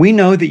 We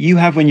know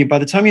that by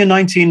the time you're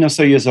 19 or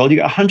so years old, you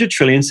got 100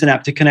 trillion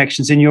synaptic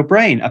connections in your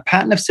brain, a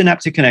pattern of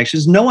synaptic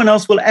connections no one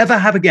else will ever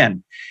have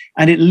again.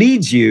 And it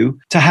leads you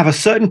to have a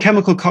certain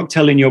chemical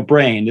cocktail in your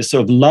brain, this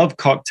sort of love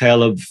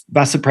cocktail of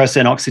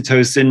vasopressin,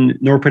 oxytocin,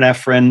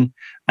 norepinephrine,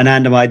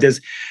 anandamide.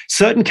 There's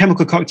certain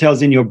chemical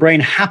cocktails in your brain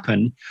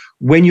happen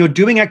when you're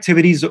doing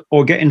activities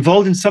or get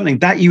involved in something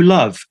that you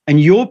love. And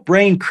your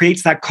brain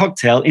creates that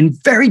cocktail in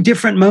very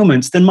different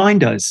moments than mine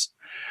does.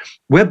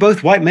 We're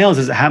both white males,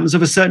 as it happens,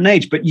 of a certain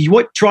age. But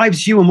what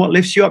drives you and what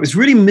lifts you up is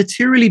really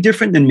materially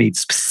different than me,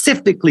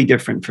 specifically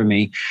different from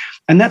me.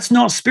 And that's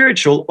not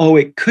spiritual. Oh,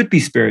 it could be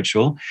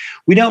spiritual.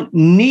 We don't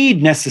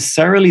need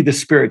necessarily the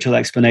spiritual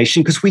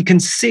explanation because we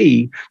can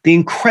see the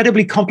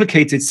incredibly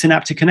complicated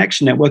synaptic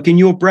connection network in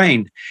your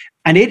brain.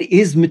 And it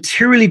is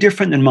materially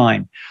different than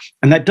mine.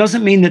 And that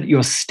doesn't mean that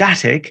you're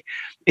static.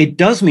 It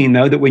does mean,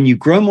 though, that when you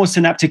grow more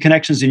synaptic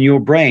connections in your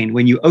brain,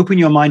 when you open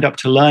your mind up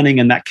to learning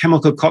and that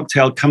chemical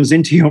cocktail comes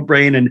into your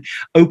brain and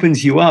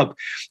opens you up,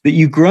 that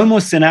you grow more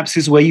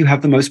synapses where you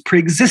have the most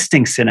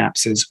pre-existing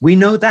synapses. We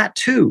know that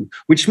too,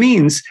 which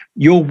means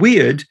your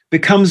weird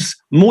becomes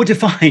more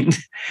defined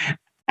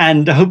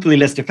and hopefully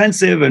less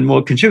defensive and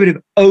more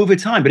contributive over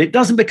time. But it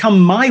doesn't become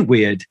my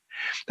weird.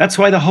 That's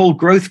why the whole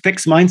growth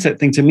fixed mindset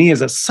thing to me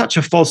is such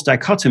a false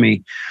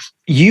dichotomy.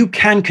 You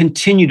can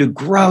continue to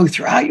grow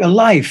throughout your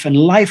life, and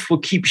life will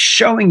keep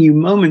showing you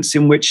moments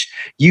in which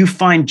you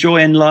find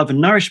joy and love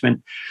and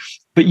nourishment,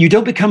 but you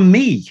don't become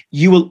me.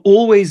 You will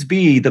always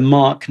be the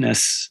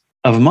Markness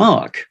of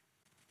Mark.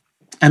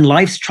 And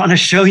life's trying to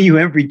show you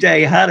every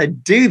day how to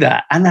do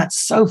that. And that's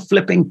so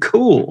flipping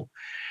cool.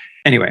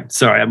 Anyway,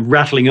 sorry, I'm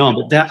rattling on,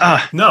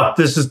 but No,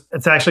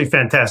 it's actually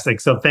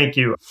fantastic. So thank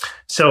you.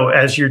 So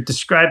as you're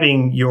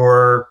describing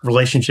your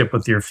relationship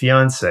with your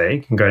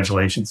fiance,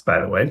 congratulations,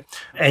 by the way,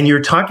 and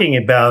you're talking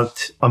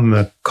about, I'm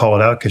going to call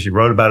it out because you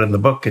wrote about it in the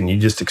book and you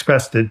just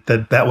expressed it,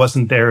 that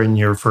wasn't there in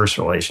your first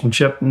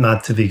relationship,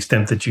 not to the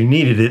extent that you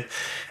needed it.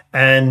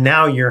 And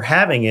now you're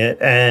having it.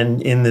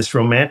 And in this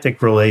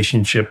romantic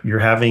relationship, you're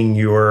having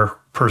your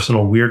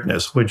personal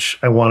weirdness, which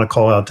I want to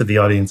call out to the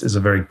audience is a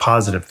very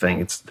positive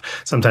thing. It's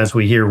sometimes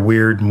we hear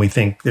weird and we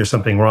think there's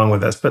something wrong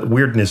with us, but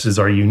weirdness is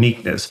our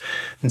uniqueness.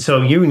 And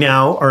so you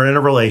now are in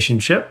a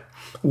relationship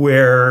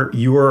where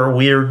your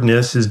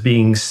weirdness is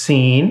being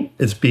seen,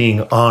 it's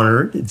being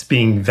honored, it's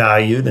being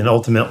valued, and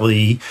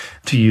ultimately,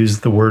 to use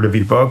the word of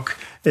your book,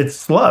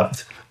 it's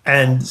loved.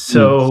 And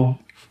so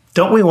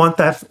don't we want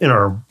that in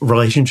our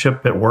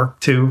relationship at work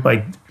too?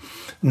 Like,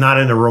 not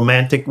in a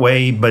romantic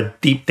way, but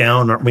deep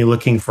down, aren't we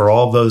looking for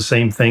all those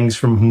same things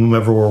from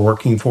whomever we're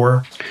working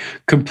for?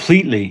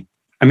 Completely.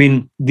 I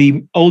mean,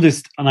 the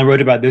oldest, and I wrote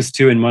about this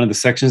too in one of the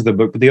sections of the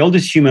book, but the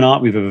oldest human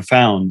art we've ever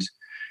found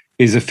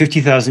is a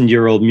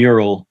 50,000-year-old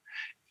mural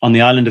on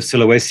the island of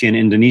Sulawesi in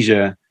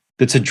Indonesia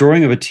that's a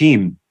drawing of a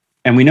team.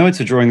 And we know it's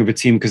a drawing of a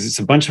team because it's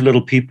a bunch of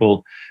little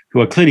people who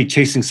are clearly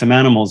chasing some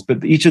animals,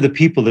 but each of the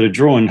people that are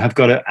drawn have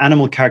got an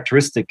animal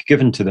characteristic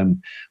given to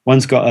them.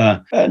 One's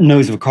got a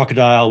nose of a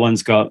crocodile,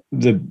 one's got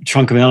the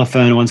trunk of an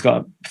elephant, one's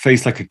got a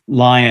face like a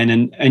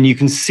lion. And you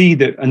can see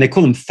that, and they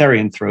call them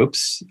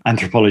therianthropes.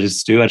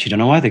 Anthropologists do. I actually don't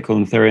know why they call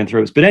them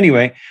therianthropes. But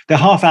anyway, they're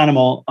half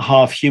animal,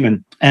 half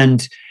human.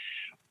 And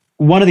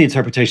one of the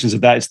interpretations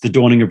of that is the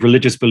dawning of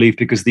religious belief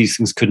because these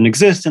things couldn't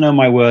exist. And oh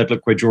my word,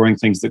 look, we're drawing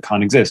things that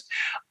can't exist.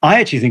 I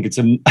actually think it's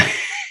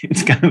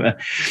it's kind of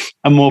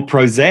a more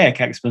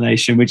prosaic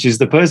explanation, which is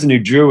the person who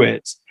drew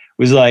it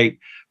was like,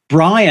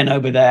 Brian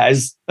over there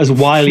is as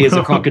wily as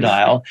a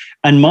crocodile,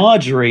 and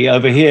Marjorie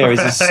over here is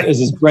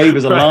as brave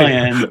as a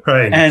lion,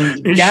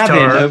 and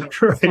Ishtar,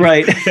 Gavin,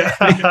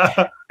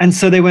 right? And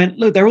so they went,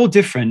 look, they're all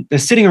different. They're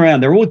sitting around.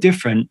 They're all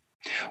different.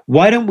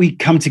 Why don't we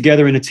come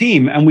together in a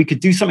team and we could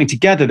do something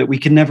together that we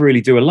could never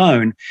really do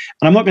alone? And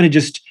I'm not going to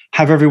just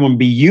have everyone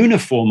be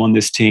uniform on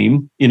this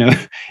team, in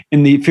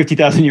the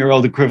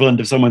 50,000-year-old equivalent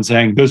of someone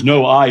saying, there's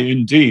no I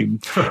in team.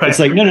 Right. It's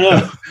like,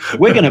 no.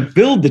 We're going to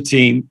build the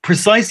team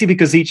precisely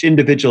because each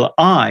individual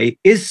I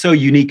is so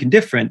unique and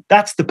different.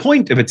 That's the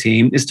point of a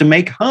team, is to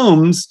make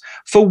homes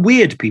for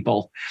weird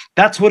people.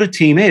 That's what a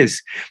team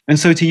is. And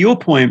so to your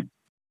point,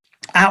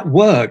 at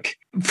work,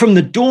 from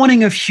the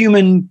dawning of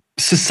human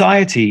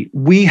society,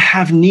 we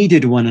have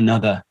needed one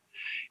another.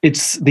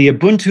 It's the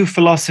Ubuntu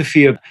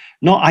philosophy of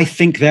not I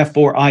think,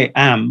 therefore I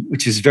am,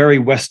 which is very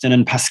Western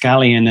and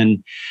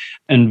Pascalian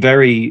and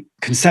very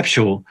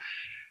conceptual.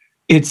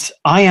 It's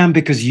I am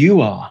because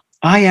you are.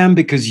 I am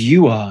because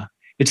you are.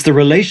 It's the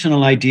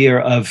relational idea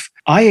of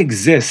I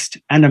exist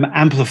and am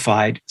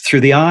amplified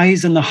through the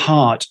eyes and the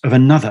heart of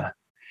another.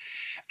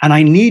 And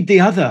I need the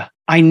other.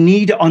 I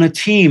need on a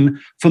team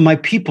for my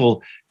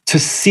people to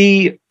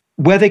see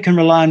where they can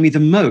rely on me the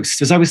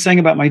most. As I was saying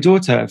about my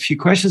daughter a few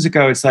questions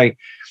ago, it's like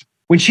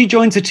when she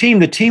joins a team,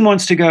 the team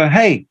wants to go,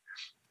 hey,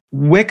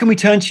 where can we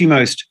turn to you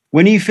most?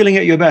 When are you feeling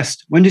at your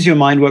best? When does your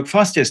mind work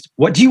fastest?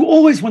 What do you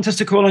always want us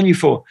to call on you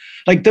for?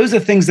 Like those are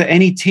things that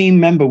any team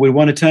member would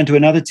want to turn to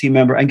another team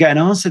member and get an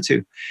answer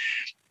to.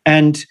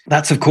 And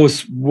that's, of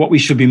course, what we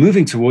should be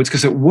moving towards,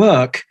 because at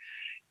work,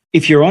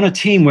 if you're on a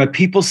team where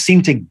people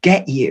seem to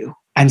get you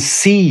and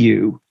see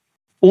you,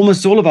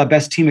 almost all of our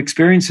best team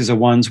experiences are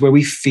ones where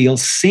we feel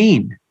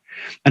seen.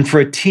 And for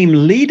a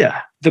team leader,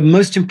 the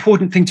most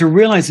important thing to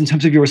realize in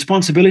terms of your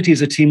responsibility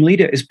as a team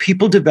leader is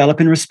people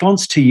develop in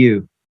response to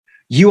you.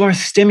 You are a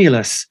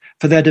stimulus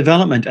for their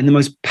development. And the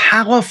most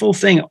powerful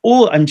thing,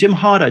 and Jim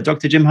Harder,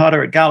 Dr. Jim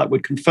Harder at Gallup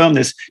would confirm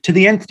this to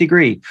the nth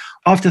degree.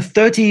 After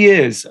 30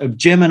 years of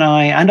Jim and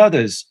I and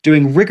others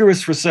doing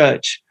rigorous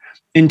research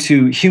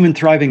into human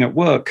thriving at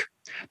work,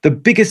 the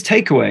biggest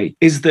takeaway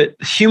is that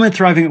human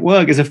thriving at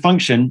work is a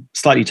function,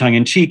 slightly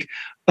tongue-in-cheek,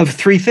 of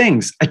three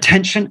things: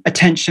 attention,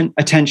 attention,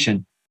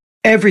 attention.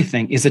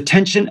 Everything is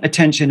attention,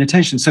 attention,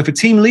 attention. So for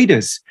team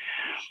leaders,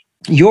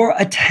 your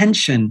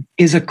attention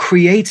is a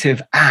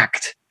creative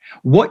act.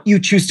 What you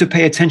choose to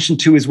pay attention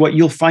to is what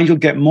you'll find you'll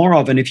get more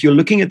of. And if you're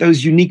looking at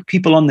those unique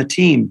people on the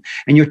team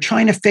and you're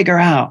trying to figure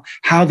out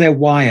how they're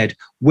wired,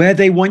 where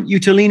they want you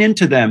to lean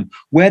into them,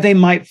 where they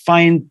might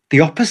find the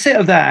opposite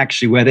of that,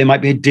 actually, where they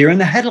might be a deer in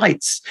the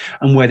headlights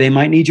and where they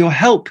might need your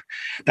help.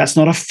 That's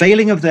not a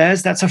failing of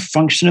theirs. That's a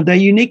function of their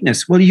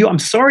uniqueness. Well, I'm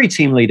sorry,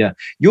 team leader.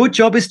 Your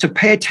job is to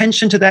pay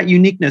attention to that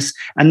uniqueness.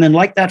 And then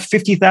like that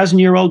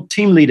 50,000-year-old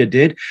team leader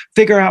did,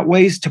 figure out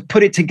ways to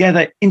put it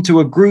together into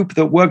a group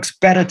that works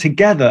better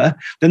together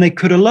than they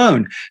could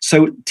alone.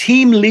 So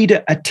team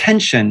leader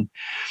attention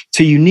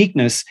to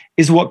uniqueness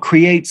is what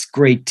creates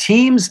great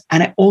teams,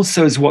 and it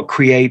also is what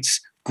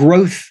creates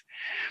growth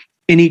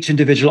in each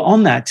individual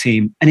on that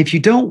team. And if you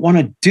don't want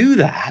to do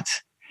that,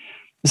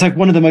 it's like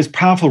one of the most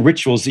powerful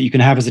rituals that you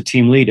can have as a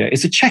team leader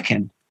is a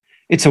check-in.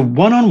 It's a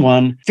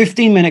one-on-one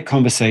 15-minute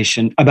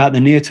conversation about the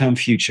near-term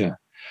future,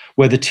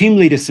 where the team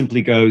leader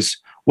simply goes,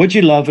 what did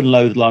you love and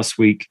loathe last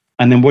week?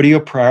 And then what are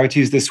your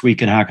priorities this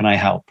week and how can I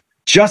help?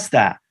 Just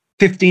that,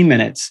 15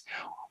 minutes.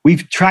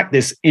 We've tracked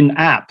this in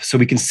app so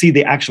we can see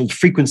the actual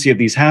frequency of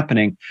these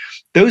happening.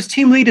 Those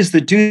team leaders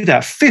that do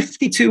that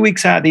 52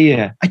 weeks out of the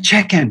year, a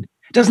check-in.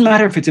 It doesn't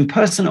matter if it's in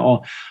person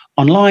or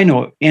online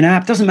or in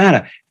app, doesn't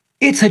matter.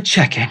 It's a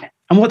check-in.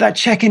 And what that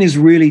check-in is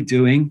really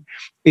doing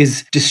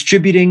is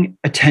distributing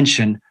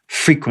attention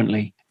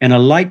frequently in a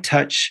light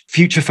touch,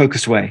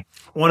 future-focused way.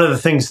 One of the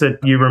things that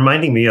you're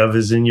reminding me of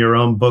is in your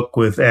own book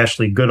with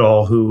Ashley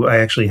Goodall, who I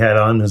actually had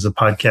on as a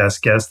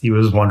podcast guest. He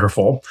was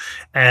wonderful.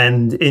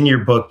 And in your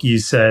book, you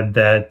said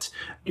that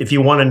if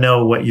you want to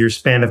know what your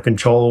span of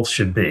control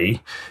should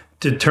be,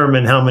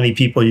 determine how many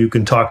people you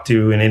can talk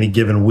to in any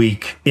given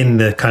week in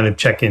the kind of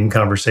check-in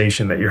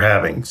conversation that you're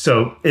having.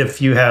 So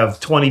if you have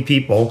 20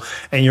 people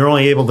and you're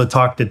only able to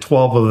talk to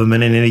 12 of them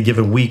in any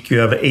given week, you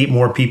have 8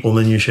 more people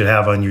than you should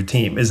have on your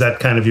team. Is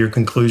that kind of your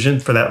conclusion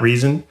for that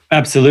reason?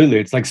 Absolutely.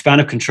 It's like span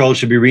of control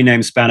should be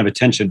renamed span of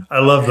attention. I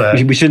love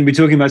that. We shouldn't be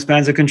talking about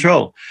spans of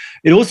control.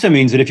 It also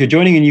means that if you're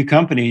joining a new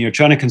company and you're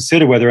trying to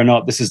consider whether or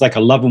not this is like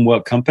a love and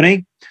work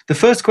company, the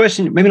first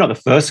question, maybe not the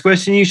first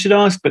question you should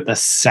ask, but the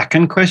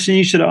second question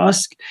you should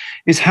ask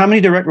is how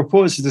many direct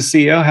reports does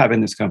the CEO have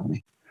in this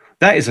company?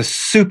 That is a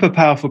super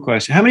powerful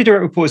question. How many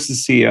direct reports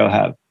does the CEO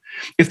have?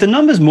 If the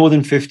number's more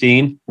than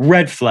 15,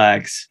 red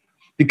flags.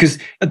 Because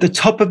at the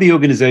top of the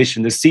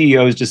organization, the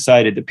CEO has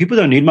decided that people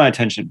don't need my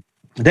attention.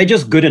 They're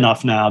just good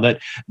enough now that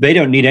they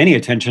don't need any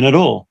attention at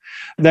all.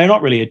 They're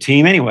not really a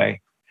team anyway.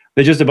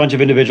 They're just a bunch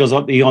of individuals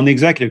on the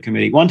executive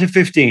committee. 1 to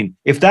 15.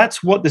 If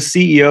that's what the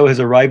CEO has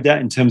arrived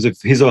at in terms of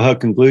his or her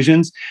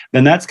conclusions,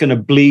 then that's going to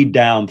bleed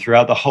down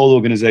throughout the whole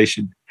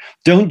organization.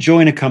 Don't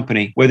join a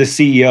company where the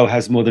CEO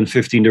has more than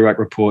 15 direct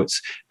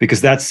reports,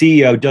 because that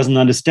CEO doesn't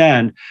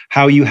understand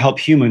how you help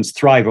humans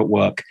thrive at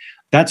work.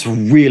 That's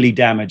really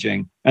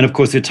damaging. And of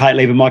course, in tight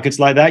labor markets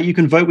like that, you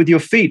can vote with your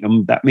feet.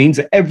 And that means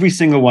that every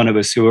single one of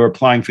us who are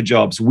applying for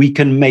jobs, we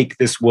can make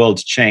this world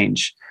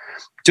change.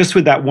 Just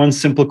with that one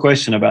simple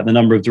question about the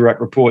number of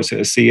direct reports that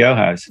a CEO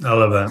has. I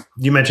love that.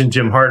 You mentioned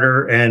Jim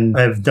Harter, and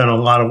I've done a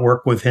lot of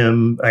work with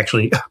him.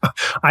 Actually,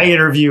 I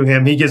interview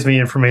him. He gives me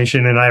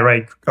information and I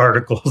write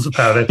articles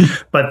about it,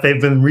 but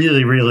they've been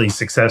really, really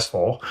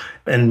successful.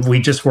 And we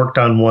just worked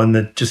on one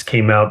that just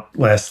came out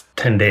last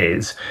 10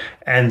 days.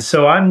 And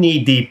so I'm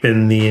knee deep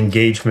in the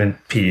engagement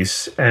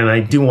piece. And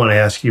I do want to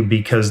ask you,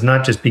 because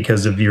not just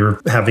because of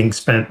your having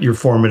spent your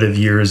formative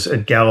years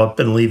at Gallup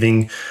and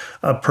leaving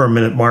a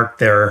permanent mark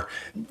there,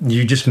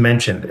 you just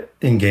mentioned it,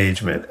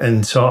 engagement.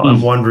 And so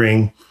I'm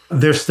wondering,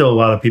 there's still a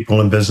lot of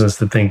people in business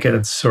that think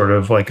it's sort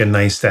of like a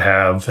nice to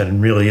have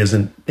and really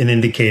isn't an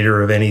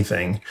indicator of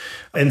anything.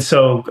 And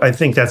so I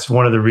think that's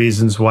one of the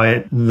reasons why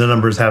the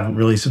numbers haven't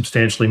really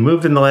substantially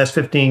moved in the last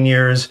 15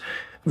 years.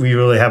 We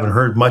really haven't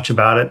heard much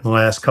about it in the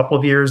last couple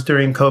of years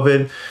during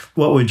COVID.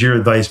 What would your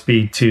advice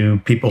be to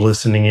people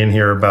listening in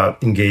here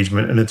about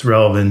engagement and its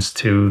relevance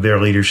to their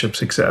leadership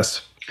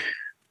success?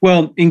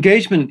 Well,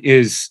 engagement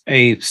is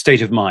a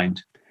state of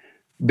mind.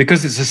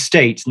 Because it's a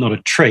state, not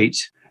a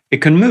trait,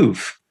 it can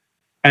move.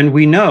 And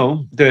we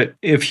know that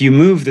if you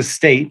move the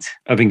state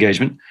of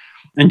engagement,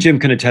 and Jim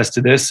can attest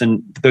to this,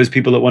 and those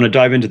people that want to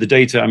dive into the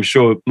data, I'm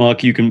sure,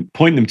 Mark, you can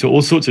point them to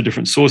all sorts of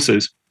different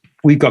sources.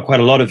 We've got quite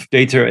a lot of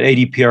data at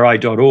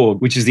adpri.org,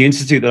 which is the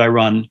institute that I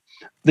run.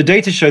 The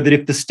data show that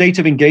if the state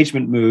of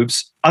engagement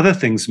moves, other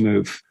things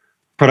move.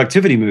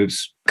 Productivity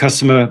moves,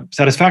 customer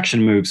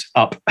satisfaction moves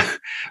up,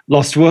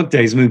 lost work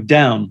days move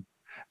down,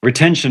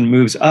 retention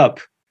moves up.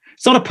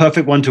 It's not a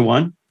perfect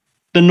one-to-one.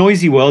 The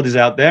noisy world is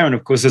out there. And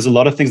of course, there's a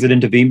lot of things that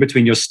intervene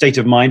between your state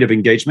of mind of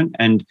engagement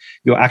and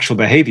your actual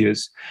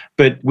behaviors.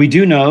 But we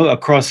do know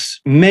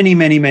across many,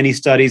 many, many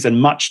studies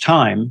and much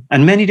time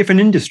and many different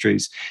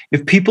industries,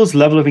 if people's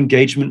level of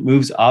engagement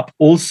moves up,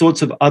 all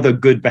sorts of other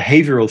good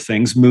behavioral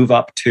things move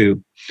up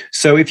too.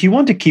 So if you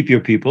want to keep your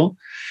people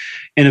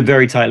in a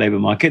very tight labor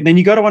market, then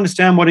you got to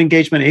understand what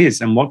engagement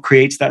is and what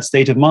creates that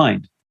state of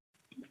mind.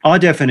 Our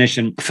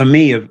definition for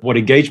me of what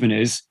engagement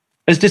is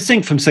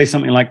distinct from, say,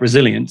 something like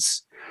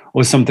resilience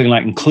or something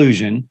like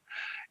inclusion.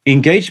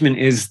 Engagement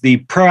is the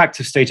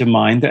proactive state of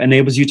mind that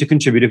enables you to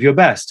contribute of your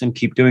best and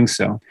keep doing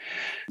so.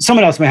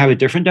 Someone else may have a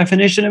different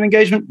definition of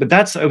engagement, but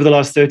that's over the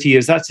last 30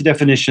 years, that's the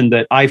definition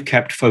that I've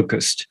kept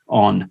focused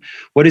on.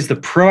 What is the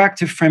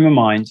proactive frame of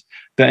mind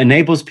that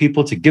enables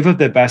people to give of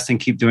their best and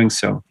keep doing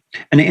so?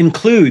 And it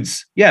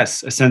includes,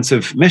 yes, a sense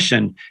of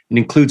mission. It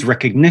includes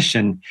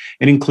recognition.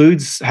 It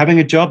includes having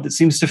a job that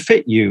seems to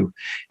fit you.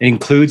 It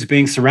includes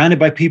being surrounded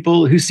by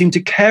people who seem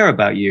to care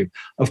about you.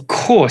 Of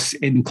course,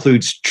 it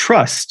includes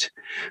trust.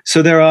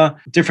 So there are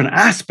different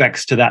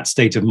aspects to that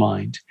state of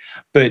mind.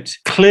 But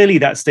clearly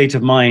that state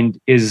of mind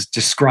is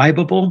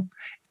describable,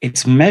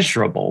 it's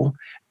measurable,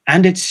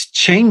 and it's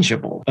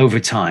changeable over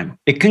time.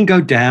 It can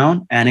go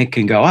down and it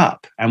can go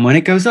up. And when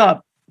it goes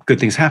up, good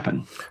things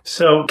happen.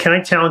 So can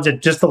I challenge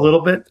it just a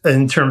little bit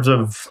in terms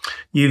of,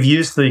 you've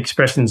used the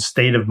expression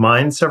state of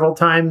mind several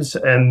times.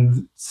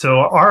 And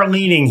so our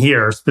leaning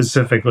here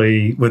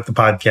specifically with the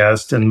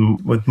podcast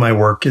and with my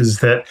work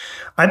is that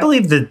I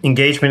believe that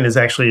engagement is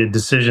actually a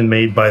decision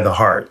made by the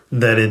heart,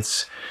 that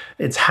it's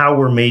how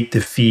we're made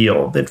to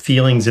feel, that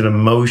feelings and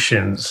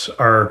emotions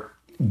are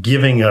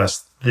giving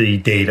us the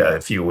data,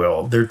 if you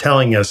will. They're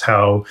telling us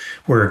how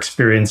we're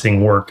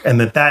experiencing work,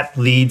 and that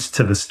leads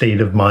to the state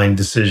of mind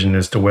decision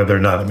as to whether or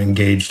not I'm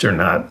engaged or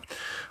not.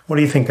 What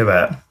do you think of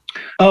that?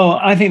 Oh,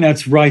 I think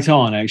that's right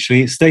on,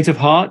 actually. State of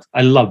heart,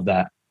 I love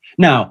that.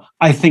 Now,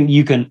 I think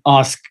you can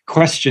ask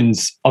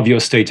questions of your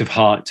state of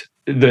heart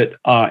that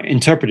are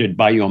interpreted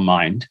by your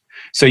mind.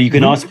 So you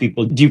can ask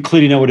people, do you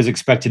clearly know what is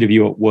expected of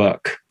you at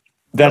work?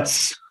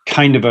 That's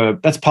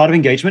that's part of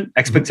engagement.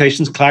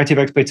 Expectations, clarity of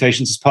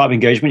expectations is part of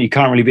engagement. You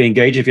can't really be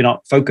engaged if you're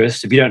not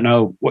focused, if you don't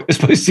know what you're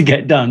supposed to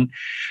get done.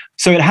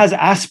 So it has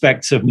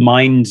aspects of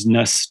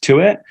mindness to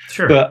it.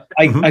 Sure. But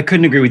I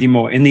couldn't agree with you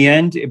more. In the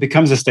end, it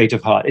becomes a state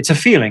of heart. It's a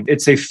feeling.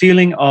 It's a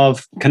feeling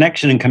of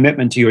connection and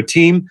commitment to your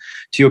team,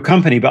 to your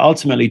company, but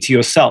ultimately to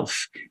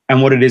yourself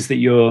and what it is that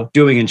you're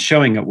doing and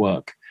showing at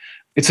work.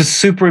 It's a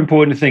super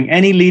important thing.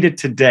 Any leader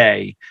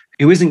today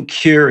who isn't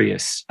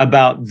curious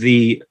about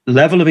the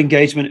level of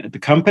engagement at the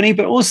company,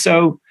 but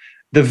also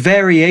the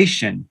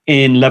variation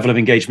in level of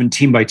engagement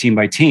team by team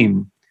by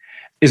team,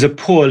 is a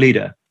poor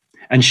leader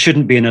and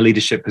shouldn't be in a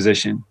leadership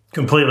position.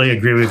 Completely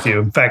agree with you.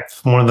 In fact,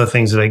 one of the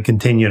things that I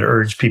continue to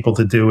urge people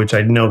to do, which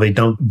I know they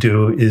don't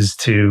do, is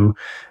to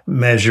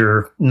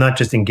measure not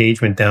just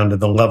engagement down to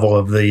the level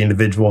of the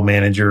individual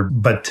manager,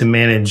 but to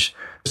manage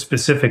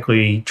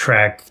specifically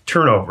track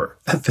turnover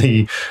at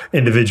the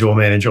individual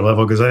manager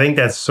level? Because I think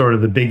that's sort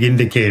of the big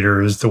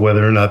indicator as to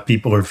whether or not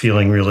people are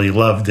feeling really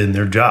loved in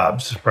their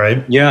jobs,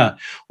 right? Yeah.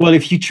 Well,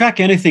 if you track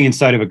anything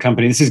inside of a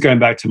company, this is going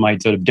back to my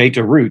sort of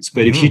data roots,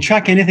 but if you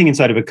track anything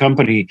inside of a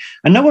company,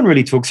 and no one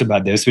really talks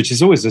about this, which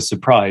is always a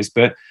surprise,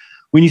 but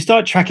when you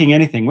start tracking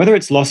anything, whether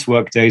it's lost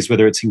work days,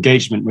 whether it's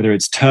engagement, whether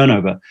it's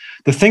turnover,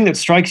 the thing that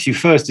strikes you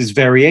first is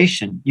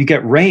variation. You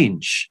get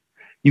range.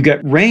 You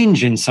get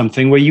range in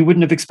something where you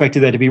wouldn't have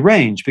expected there to be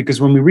range. Because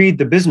when we read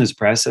the business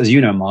press, as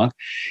you know, Mark,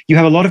 you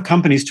have a lot of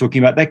companies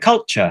talking about their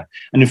culture.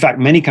 And in fact,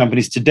 many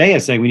companies today are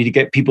saying we need to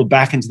get people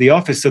back into the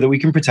office so that we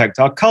can protect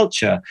our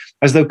culture,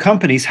 as though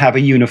companies have a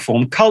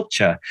uniform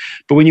culture.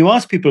 But when you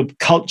ask people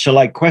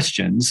culture-like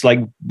questions,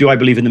 like, do I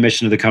believe in the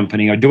mission of the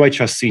company? Or do I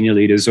trust senior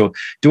leaders? Or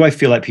do I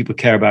feel like people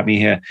care about me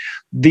here?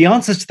 The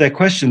answers to their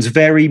questions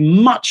vary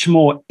much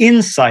more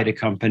inside a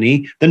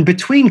company than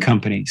between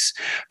companies.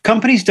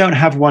 Companies don't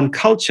have one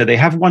culture. They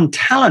have one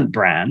talent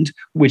brand,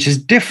 which is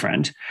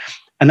different.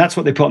 And that's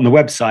what they put on the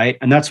website.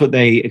 And that's what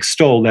they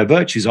extol their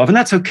virtues of. And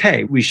that's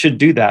okay. We should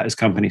do that as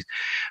companies.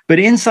 But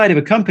inside of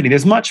a company,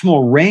 there's much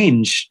more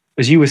range,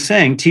 as you were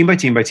saying, team by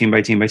team by team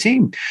by team by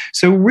team.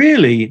 So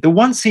really, the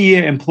once a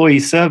year employee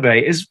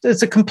survey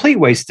it's a complete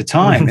waste of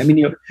time. I mean,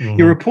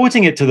 you're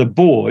reporting it to the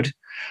board,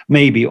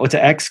 maybe, or to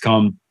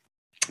XCOM.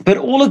 But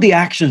all of the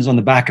actions on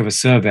the back of a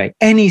survey,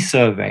 any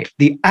survey,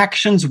 the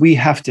actions we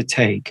have to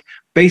take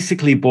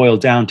basically boil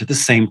down to the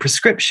same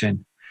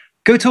prescription.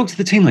 Go talk to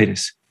the team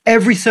leaders.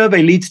 Every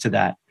survey leads to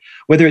that,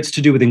 whether it's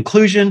to do with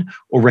inclusion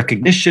or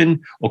recognition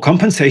or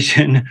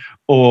compensation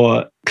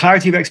or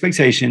clarity of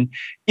expectation.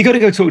 You got to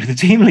go talk to the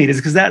team leaders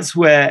because that's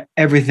where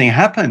everything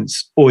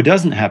happens or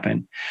doesn't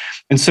happen.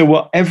 And so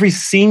what every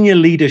senior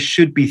leader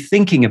should be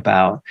thinking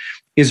about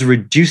is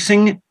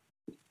reducing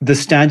the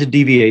standard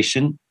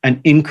deviation and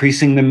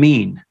increasing the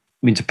mean.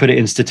 I mean, to put it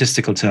in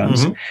statistical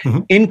terms,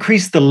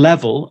 increase the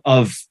level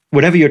of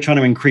whatever you're trying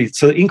to increase.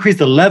 So increase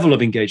the level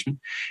of engagement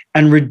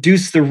and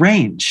reduce the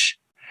range.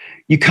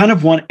 You kind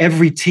of want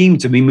every team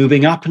to be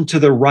moving up and to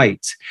the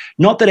right.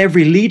 Not that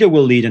every leader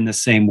will lead in the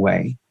same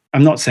way.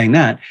 I'm not saying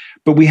that,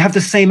 but we have the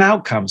same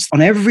outcomes.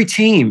 On every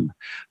team,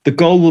 the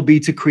goal will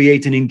be to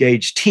create an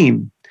engaged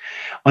team.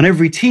 On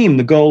every team,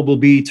 the goal will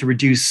be to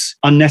reduce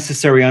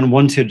unnecessary,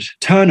 unwanted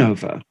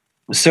turnover.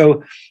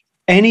 So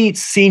any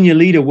senior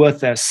leader worth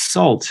their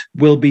salt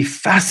will be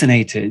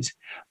fascinated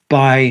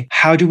by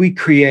how do we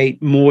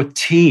create more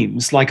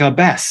teams like our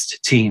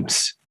best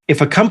teams.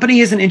 If a company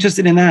isn't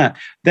interested in that,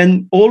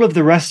 then all of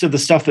the rest of the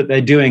stuff that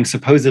they're doing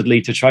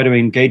supposedly to try to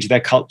engage their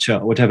culture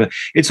or whatever,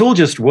 it's all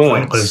just words.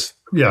 Pointless.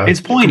 Yeah,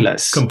 it's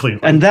pointless.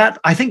 Completely. And that,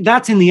 I think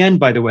that's in the end,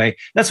 by the way,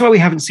 that's why we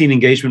haven't seen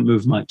engagement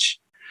move much,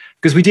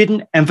 because we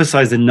didn't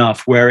emphasize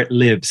enough where it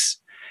lives.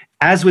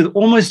 As with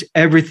almost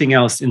everything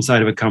else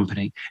inside of a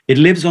company, it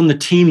lives on the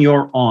team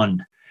you're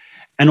on.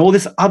 And all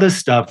this other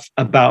stuff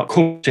about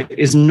culture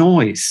is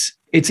noise.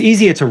 It's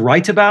easier to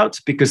write about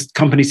because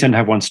companies tend to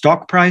have one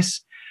stock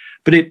price,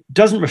 but it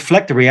doesn't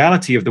reflect the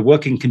reality of the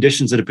working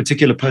conditions that a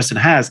particular person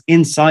has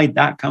inside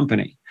that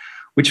company,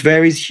 which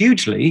varies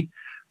hugely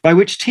by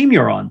which team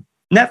you're on.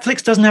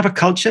 Netflix doesn't have a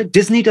culture.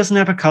 Disney doesn't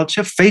have a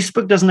culture.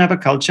 Facebook doesn't have a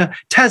culture.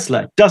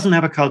 Tesla doesn't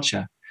have a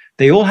culture.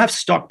 They all have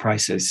stock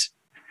prices.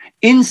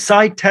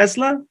 Inside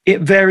Tesla,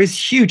 it varies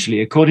hugely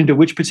according to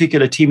which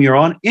particular team you're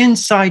on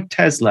inside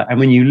Tesla. And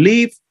when you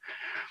leave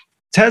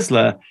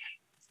Tesla,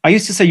 I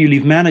used to say you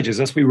leave managers.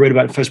 That's what we wrote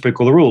about First Break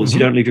All the Rules. You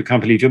don't leave your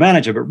company, leave your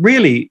manager. But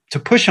really, to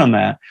push on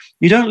that,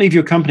 you don't leave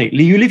your company,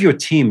 you leave your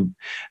team.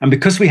 And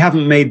because we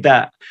haven't made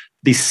that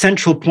the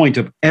central point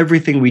of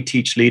everything we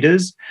teach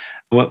leaders,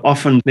 well,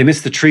 often they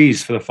miss the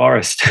trees for the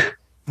forest.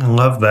 I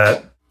love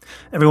that.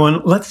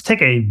 Everyone, let's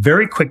take a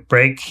very quick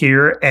break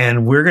here,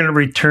 and we're going to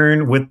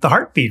return with the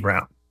Heartbeat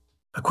Round.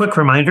 A quick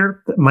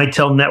reminder that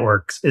Mitel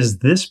Networks is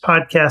this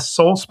podcast's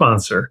sole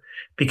sponsor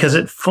because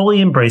it fully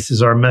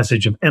embraces our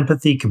message of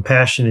empathy,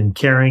 compassion, and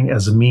caring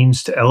as a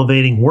means to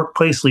elevating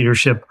workplace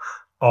leadership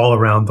all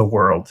around the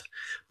world.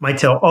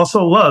 Mitel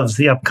also loves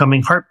the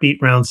upcoming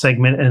Heartbeat Round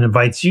segment and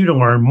invites you to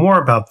learn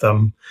more about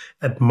them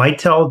at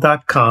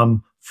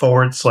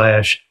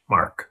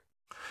mitel.com/Mark.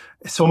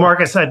 So,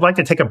 Marcus, I'd like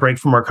to take a break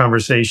from our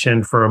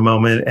conversation for a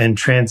moment and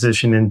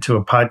transition into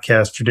a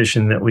podcast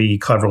tradition that we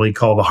cleverly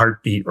call the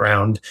Heartbeat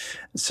Round.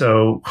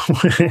 So,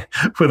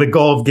 with a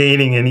goal of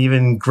gaining an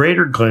even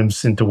greater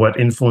glimpse into what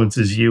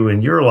influences you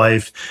in your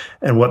life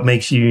and what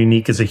makes you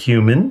unique as a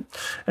human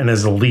and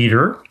as a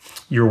leader,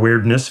 your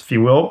weirdness, if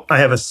you will, I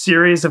have a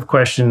series of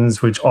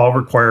questions which all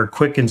require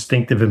quick,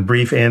 instinctive, and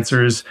brief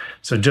answers.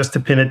 So just to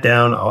pin it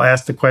down, I'll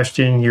ask the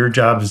question. Your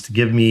job is to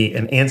give me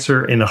an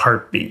answer in a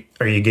heartbeat.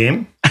 Are you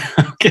game?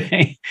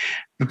 Okay.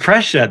 The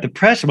pressure,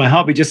 my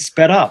heartbeat just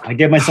sped up. I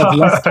gave myself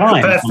less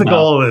time. That's the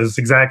goal is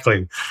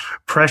exactly.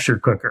 Pressure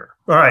cooker.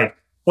 All right.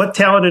 What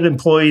talented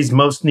employees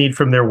most need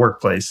from their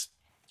workplace?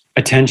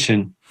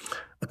 Attention.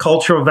 A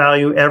cultural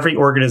value every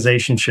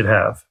organization should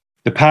have.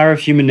 The power of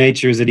human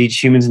nature is that each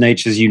human's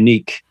nature is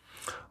unique.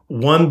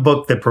 One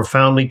book that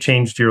profoundly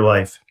changed your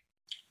life.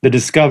 The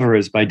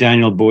Discoverers by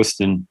Daniel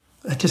Boorstin.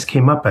 That just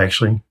came up,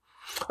 actually.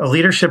 A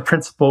leadership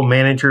principle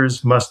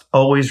managers must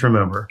always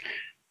remember.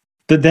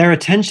 That their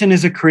attention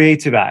is a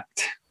creative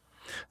act.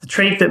 The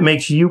trait that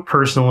makes you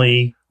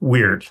personally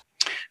weird.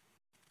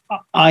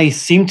 I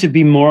seem to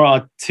be more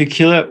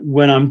articulate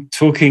when I'm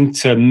talking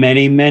to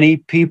many, many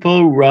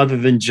people rather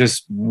than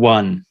just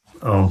one.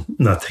 Oh,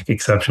 not take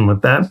exception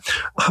with that.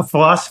 A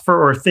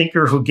philosopher or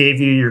thinker who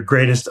gave you your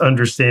greatest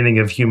understanding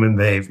of human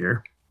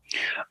behavior.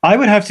 I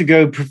would have to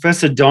go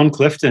Professor Don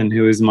Clifton,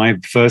 who is my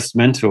first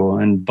mentor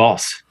and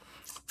boss.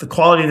 The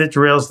quality that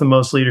derails the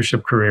most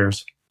leadership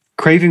careers.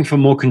 Craving for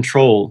more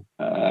control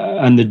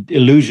and the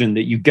illusion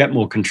that you get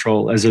more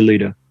control as a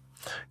leader.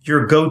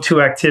 Your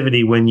go-to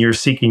activity when you're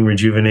seeking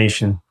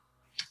rejuvenation.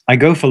 I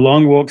go for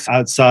long walks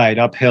outside,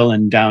 uphill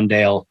and down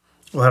dale.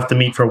 We'll have to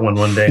meet for one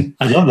day.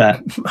 I love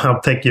that.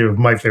 I'll take you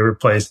my favorite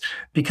place.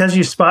 Because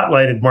you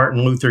spotlighted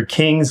Martin Luther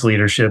King's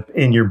leadership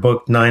in your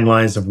book, 9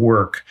 Lives of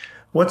Work,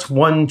 what's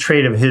one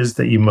trait of his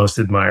that you most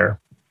admire?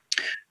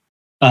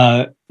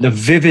 The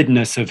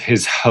vividness of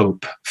his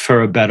hope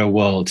for a better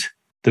world.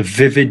 The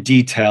vivid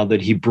detail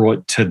that he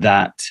brought to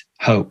that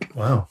hope.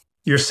 Wow.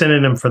 Your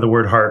synonym for the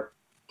word heart.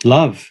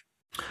 Love.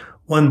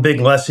 One big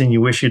lesson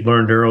you wish you'd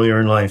learned earlier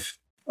in life.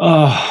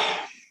 That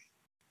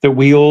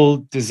we all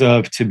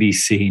deserve to be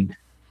seen.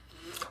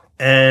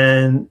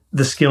 And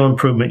the skill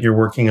improvement you're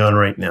working on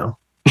right now.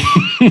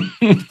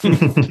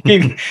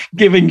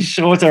 Giving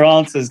shorter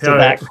answers to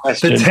that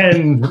question. The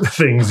 10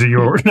 things are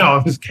yours. No,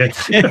 I'm just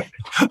kidding.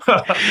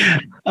 What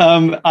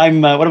am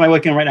I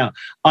working on right now?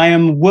 I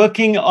am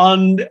working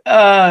on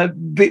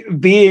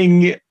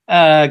being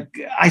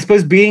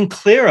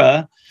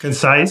clearer,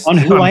 concise on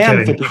who I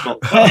am for people.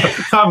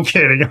 I'm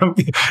kidding.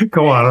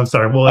 Go on. I'm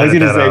sorry. I was going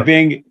to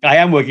say, I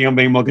am working on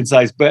being more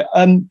concise, but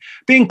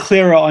being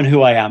clearer on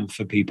who I am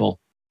for people.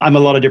 I'm a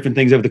lot of different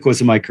things over the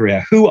course of my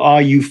career. Who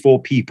are you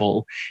for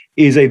people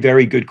is a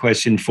very good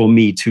question for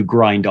me to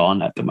grind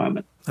on at the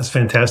moment. That's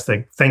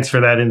fantastic. Thanks for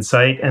that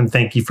insight. And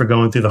thank you for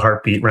going through the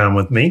heartbeat round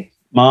with me.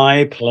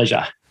 My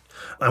pleasure.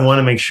 I want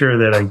to make sure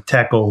that I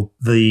tackle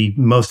the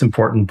most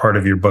important part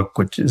of your book,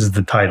 which is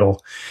the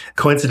title.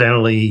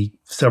 Coincidentally,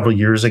 several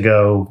years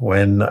ago,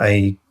 when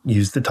I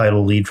used the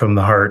title Lead from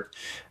the Heart,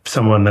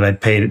 someone that I'd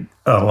paid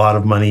a lot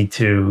of money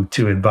to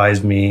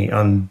advise me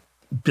on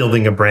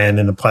building a brand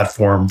and a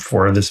platform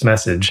for this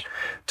message,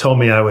 told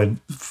me I would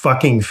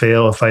fucking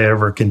fail if I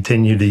ever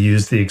continued to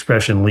use the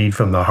expression lead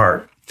from the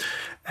heart.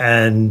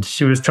 And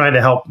she was trying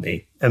to help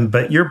me.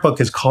 But your book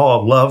is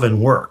called Love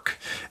and Work.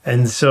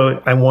 And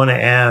so I want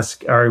to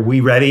ask, are we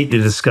ready to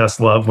discuss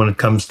love when it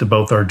comes to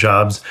both our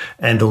jobs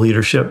and to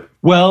leadership?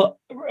 Well,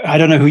 I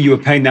don't know who you were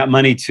paying that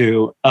money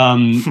to,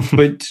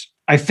 but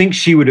I think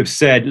she would have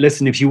said,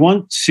 listen, if you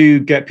want to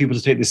get people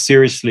to take this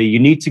seriously, you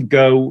need to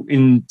go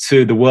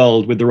into the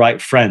world with the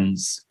right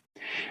friends.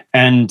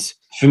 And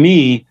for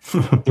me,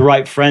 the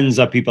right friends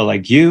are people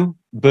like you,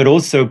 but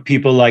also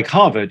people like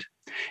Harvard.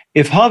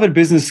 If Harvard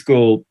Business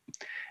School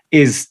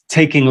is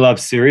taking love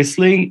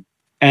seriously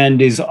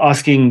and is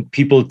asking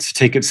people to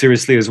take it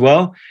seriously as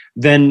well,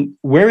 then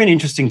we're in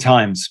interesting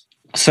times.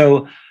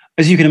 So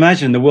as you can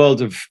imagine, the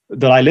world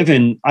that I live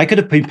in, I could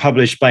have been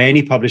published by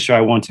any publisher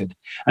I wanted.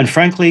 And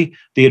frankly,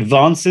 the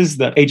advances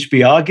that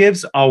HBR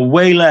gives are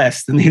way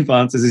less than the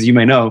advances, as you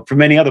may know,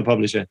 from any other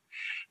publisher.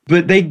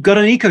 But they got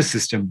an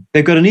ecosystem.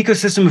 They've got an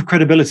ecosystem of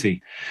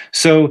credibility.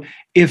 So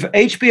if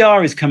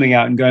HBR is coming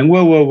out and going,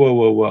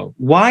 whoa,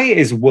 why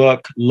is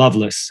work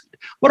loveless?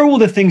 What are all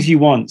the things you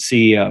want,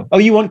 CEO? Oh,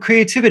 you want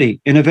creativity,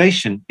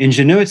 innovation,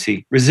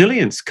 ingenuity,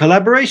 resilience,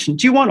 collaboration.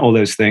 Do you want all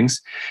those things?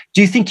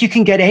 Do you think you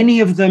can get any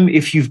of them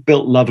if you've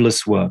built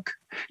loveless work?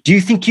 Do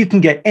you think you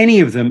can get any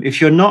of them if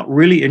you're not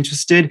really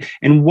interested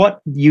in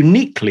what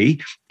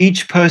uniquely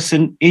each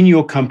person in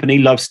your company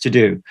loves to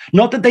do?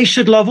 Not that they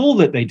should love all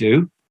that they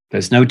do.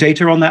 There's no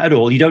data on that at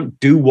all. You don't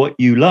do what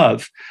you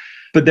love.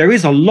 But there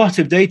is a lot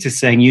of data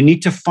saying you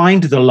need to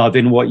find the love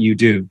in what you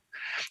do.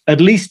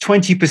 At least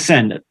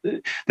 20%.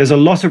 There's a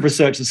lot of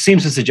research that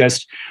seems to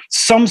suggest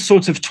some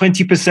sort of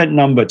 20%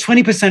 number,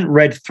 20%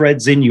 red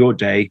threads in your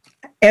day,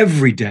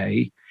 every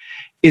day,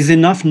 is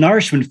enough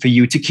nourishment for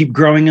you to keep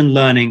growing and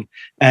learning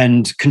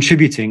and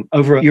contributing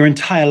over your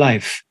entire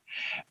life.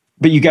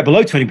 But you get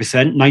below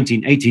 20%,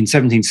 19, 18,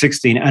 17,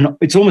 16, and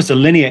it's almost a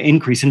linear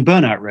increase in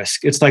burnout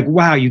risk. It's like,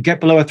 wow, you get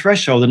below a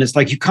threshold and it's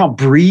like you can't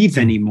breathe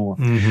anymore.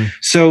 Mm-hmm.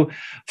 So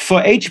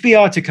for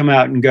HBR to come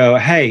out and go,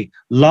 hey,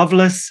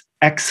 loveless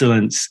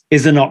excellence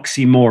is an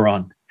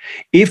oxymoron.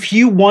 If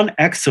you want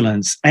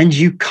excellence and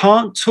you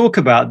can't talk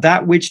about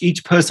that which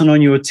each person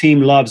on your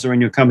team loves or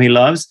in your company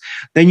loves,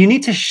 then you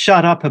need to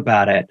shut up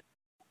about it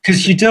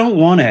because you don't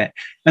want it.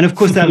 And of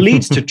course, that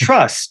leads to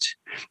trust.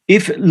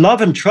 If love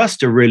and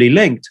trust are really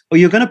linked, or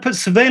you're going to put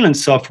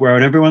surveillance software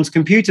on everyone's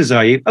computers,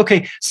 are you?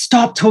 Okay,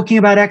 stop talking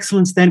about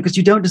excellence then, because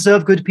you don't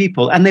deserve good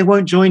people and they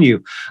won't join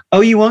you.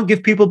 Oh, you won't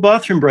give people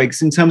bathroom breaks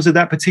in terms of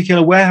that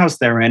particular warehouse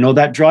they're in or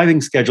that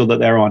driving schedule that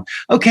they're on.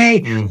 Okay,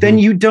 then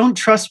you don't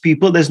trust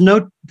people. There's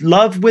no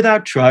love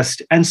without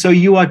trust. And so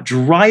you are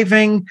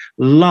driving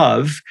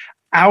love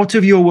out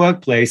of your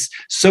workplace,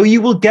 so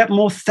you will get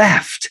more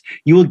theft.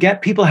 You will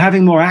get people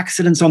having more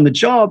accidents on the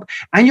job,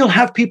 and you'll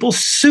have people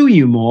sue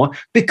you more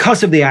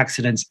because of the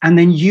accidents, and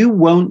then you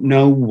won't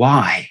know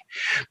why.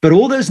 But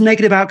all those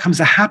negative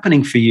outcomes are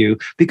happening for you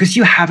because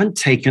you haven't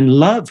taken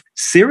love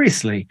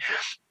seriously,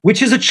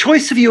 which is a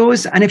choice of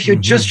yours. And if you're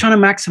just trying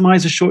to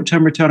maximize a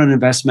short-term return on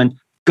investment,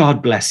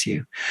 God bless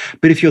you.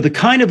 But if you're the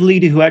kind of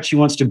leader who actually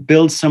wants to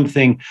build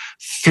something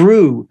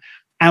through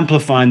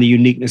amplifying the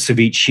uniqueness of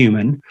each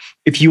human,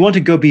 if you want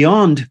to go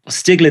beyond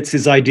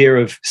Stiglitz's idea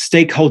of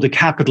stakeholder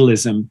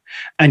capitalism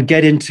and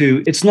get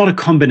into, it's not a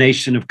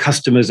combination of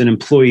customers and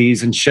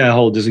employees and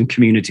shareholders and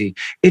community.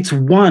 It's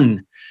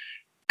one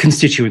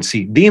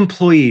constituency, the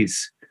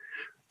employees.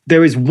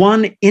 There is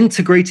one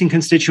integrating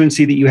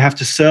constituency that you have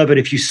to serve. And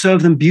if you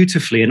serve them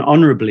beautifully and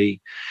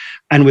honorably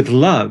and with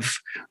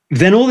love,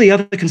 then all the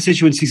other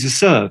constituencies are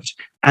served.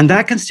 And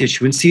that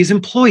constituency is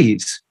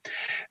employees.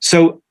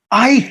 So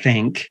I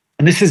think,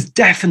 and this is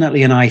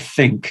definitely an I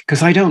think,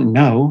 because I don't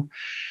know,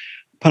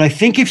 but I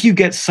think if you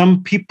get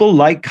some people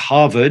like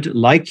Harvard,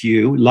 like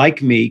you,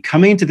 like me,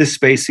 coming into this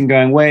space and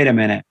going, wait a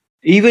minute,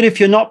 even if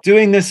you're not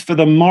doing this for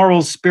the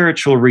moral,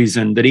 spiritual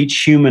reason that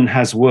each human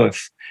has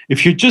worth,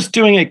 if you're just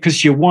doing it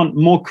because you want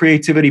more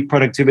creativity,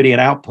 productivity,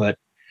 and output,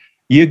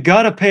 you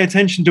got to pay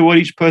attention to what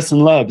each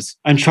person loves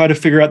and try to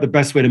figure out the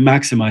best way to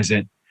maximize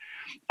it.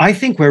 I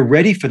think we're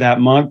ready for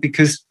that, Mark,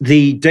 because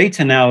the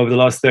data now over the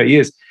last 30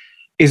 years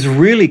is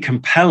really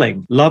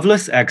compelling.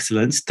 Loveless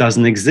excellence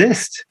doesn't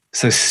exist.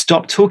 So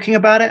stop talking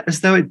about it as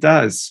though it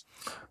does.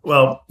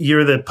 Well,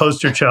 you're the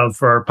poster child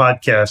for our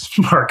podcast,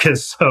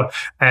 Marcus.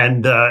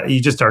 And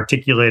you just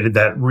articulated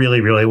that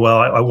really, really well.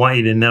 I want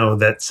you to know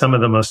that some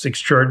of the most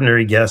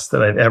extraordinary guests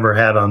that I've ever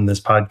had on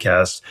this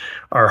podcast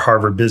are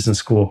Harvard Business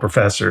School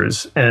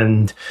professors.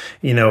 And,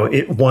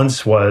 it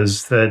once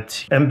was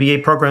that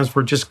MBA programs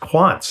were just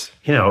quants.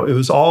 It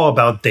was all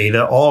about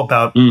data, all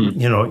about,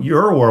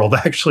 your world,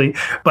 actually,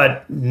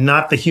 but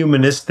not the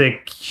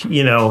humanistic,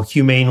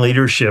 humane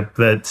leadership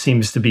that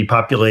seems to be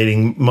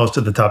populating most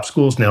of the top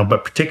schools now,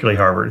 but particularly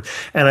Harvard.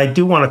 And I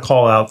do want to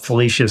call out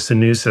Felicia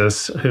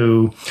Sanusis,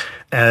 who,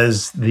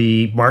 as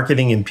the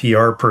marketing and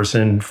PR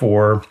person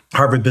for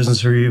Harvard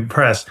Business Review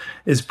Press,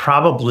 is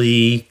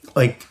probably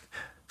like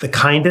the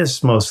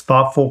kindest, most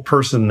thoughtful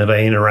person that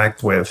I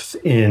interact with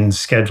in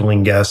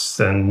scheduling guests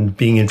and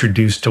being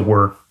introduced to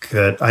work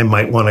that I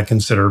might want to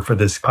consider for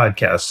this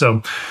podcast.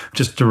 So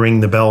just to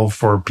ring the bell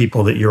for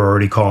people that you're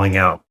already calling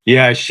out.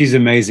 Yeah, she's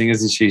amazing,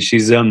 isn't she?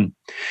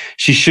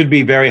 She should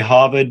be very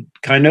Harvard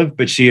kind of,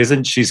 but she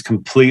isn't. She's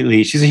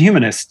a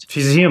humanist.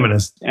 She's a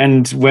humanist.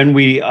 And when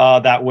we are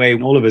that way,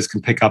 all of us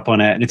can pick up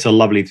on it, and it's a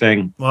lovely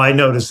thing. Well, I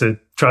notice it.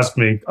 Trust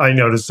me, I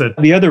notice it.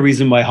 The other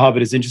reason why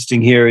Harvard is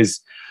interesting here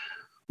is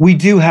we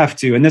do have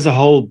to, and there's a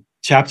whole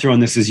chapter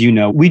on this, as you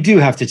know, we do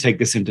have to take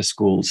this into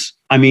schools.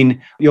 I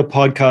mean, your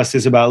podcast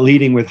is about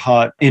leading with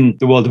heart in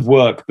the world of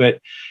work. But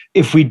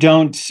if we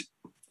don't,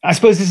 I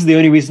suppose this is the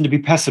only reason to be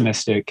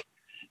pessimistic,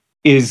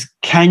 is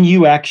can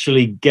you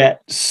actually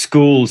get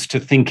schools to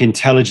think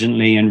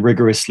intelligently and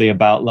rigorously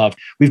about love?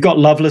 We've got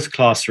loveless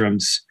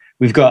classrooms.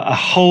 We've got a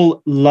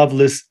whole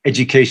loveless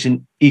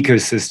education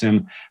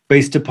ecosystem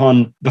based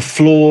upon the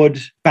flawed,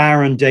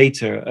 barren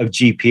data of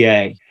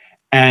GPA.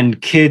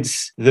 And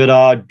kids that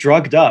are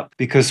drugged up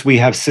because we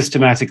have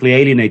systematically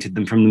alienated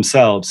them from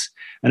themselves.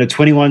 And at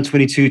 21,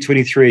 22,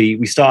 23,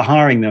 we start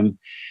hiring them.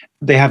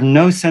 They have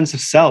no sense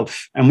of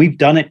self, and we've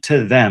done it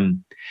to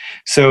them.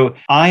 So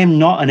I am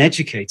not an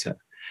educator.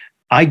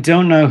 I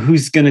don't know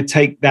who's going to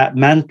take that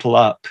mantle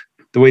up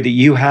the way that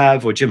you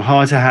have, or Jim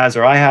Harter has,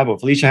 or I have, or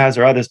Felicia has,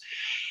 or others.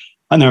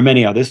 And there are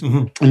many others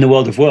in the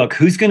world of work.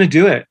 Who's going to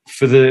do it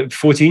for the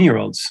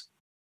 14-year-olds?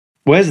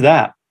 Where's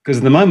that? Because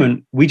at the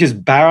moment, we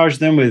just barrage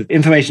them with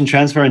information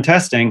transfer and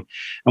testing,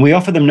 and we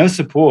offer them no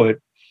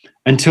support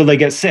until they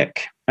get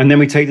sick. And then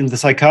we take them to the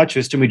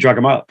psychiatrist and we drug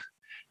them up.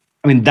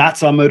 I mean,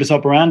 that's our modus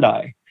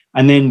operandi.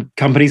 And then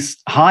companies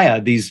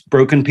hire these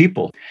broken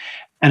people.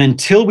 And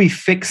until we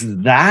fix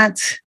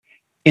that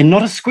in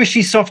not a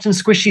squishy, soft and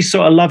squishy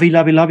sort of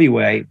lovey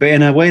way, but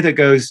in a way that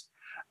goes,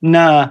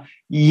 nah,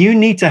 you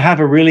need to have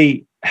a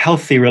really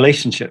healthy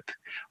relationship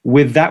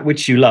with that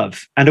which you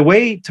love, and a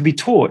way to be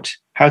taught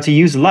how to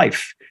use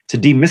life to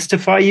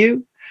demystify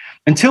you.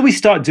 Until we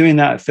start doing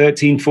that at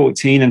 13,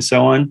 14, and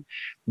so on,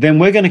 then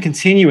we're going to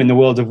continue in the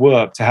world of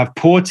work to have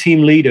poor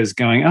team leaders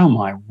going, oh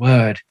my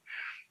word,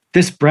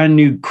 this brand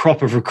new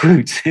crop of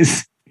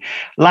recruits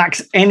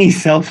lacks any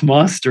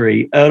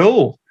self-mastery at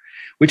all,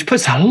 which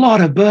puts a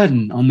lot of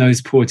burden on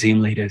those poor team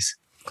leaders.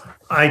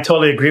 I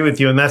totally agree with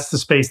you. And that's the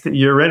space that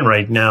you're in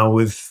right now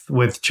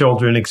with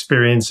children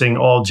experiencing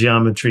all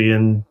geometry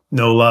and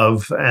no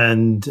love.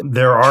 And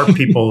there are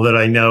people that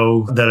I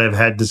know that I've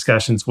had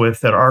discussions with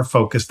that are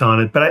focused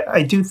on it. But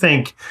I do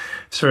think,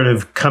 sort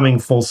of coming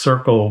full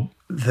circle,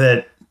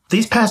 that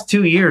these past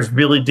 2 years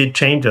really did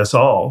change us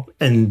all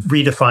in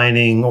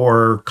redefining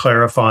or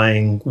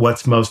clarifying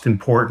what's most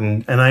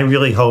important. And I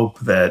really hope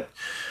that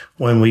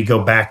when we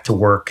go back to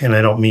work, and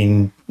I don't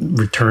mean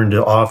return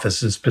to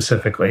offices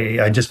specifically,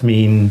 I just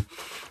mean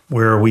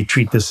where we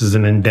treat this as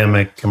an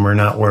endemic and we're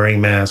not wearing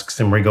masks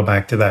and we go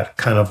back to that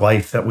kind of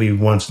life that we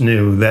once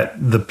knew, that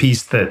the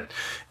piece that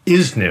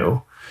is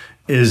new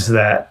is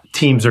that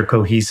teams are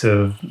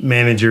cohesive,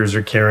 managers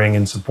are caring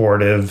and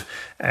supportive,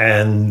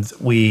 and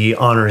we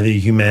honor the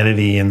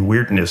humanity and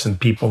weirdness in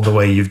people the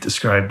way you've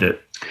described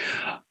it.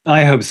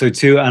 I hope so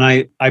too.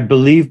 And I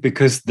believe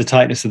because the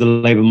tightness of the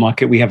labor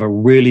market, we have a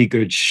really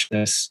good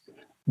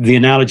the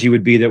analogy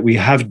would be that we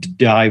have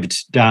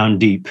dived down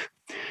deep.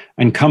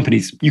 And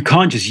companies, you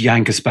can't just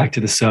yank us back to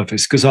the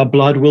surface because our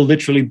blood will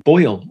literally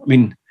boil. I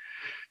mean,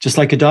 just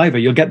like a diver,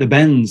 you'll get the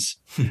bends.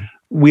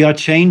 We are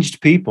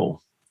changed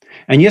people.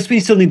 And yes, we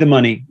still need the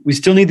money. We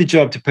still need the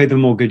job to pay the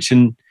mortgage.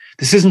 And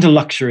this isn't a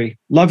luxury.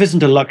 Love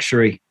isn't a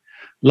luxury.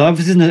 Love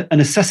is a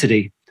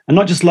necessity. And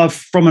not just love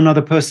from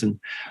another person.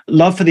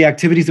 Love for the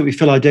activities that we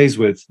fill our days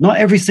with. Not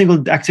every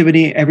single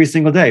activity every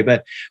single day,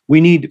 but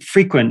we need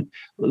frequent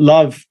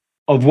love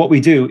of what we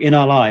do in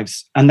our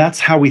lives. And that's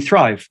how we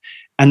thrive.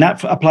 And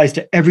that applies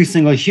to every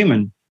single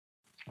human.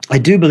 I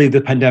do believe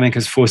the pandemic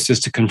has forced us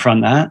to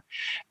confront that.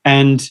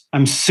 And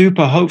I'm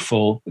super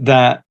hopeful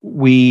that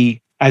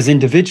we, as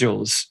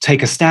individuals,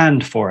 take a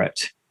stand for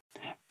it.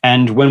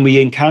 And when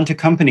we encounter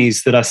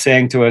companies that are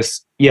saying to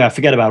us, yeah,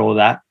 forget about all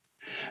that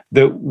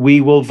we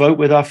will vote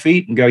with our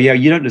feet and go, yeah,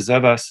 you don't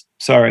deserve us.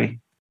 Sorry.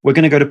 We're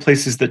going to go to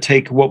places that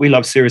take what we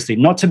love seriously,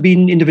 not to be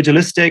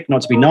individualistic,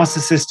 not to be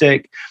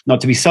narcissistic,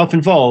 not to be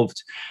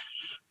self-involved,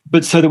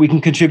 but so that we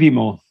can contribute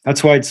more.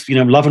 That's why it's,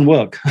 love and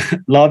work.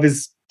 Love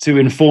is to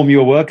inform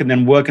your work, and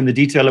then work in the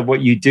detail of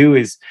what you do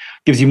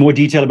gives you more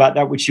detail about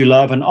that which you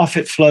love. And off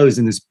it flows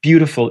in this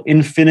beautiful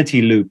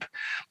infinity loop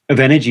of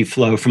energy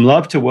flow from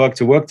love to work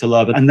to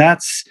love. And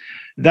that's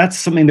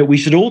something that we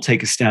should all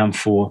take a stand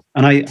for.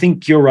 And I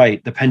think you're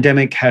right. The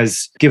pandemic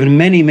has given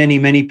many, many,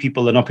 many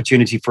people an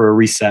opportunity for a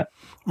reset.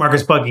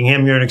 Marcus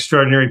Buckingham, you're an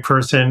extraordinary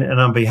person.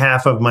 And on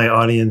behalf of my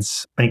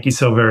audience, thank you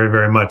so very,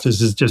 very much. This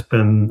has just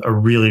been a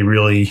really,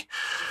 really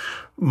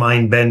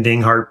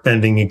mind-bending,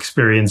 heart-bending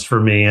experience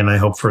for me. And I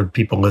hope for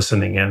people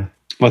listening in.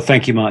 Well,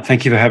 thank you, Mark.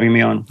 Thank you for having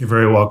me on. You're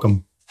very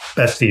welcome.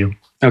 Best to you.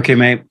 Okay,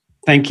 mate.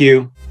 Thank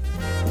you.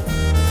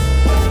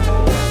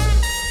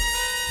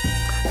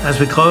 As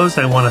we close,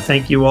 I want to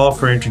thank you all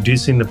for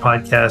introducing the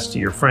podcast to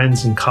your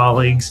friends and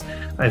colleagues.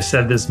 I've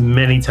said this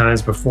many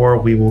times before.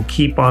 We will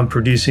keep on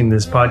producing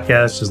this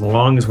podcast as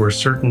long as we're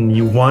certain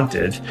you want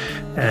it.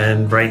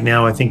 And right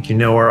now, I think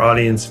our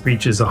audience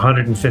reaches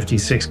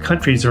 156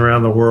 countries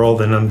around the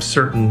world, and I'm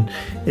certain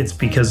it's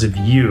because of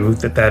you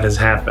that has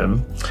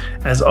happened.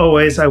 As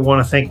always, I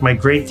want to thank my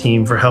great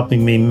team for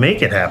helping me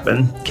make it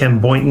happen. Ken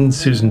Boynton,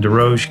 Susan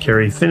DeRoche,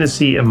 Carrie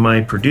Finnessy, and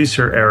my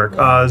producer, Eric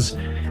Oz.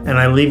 And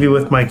I leave you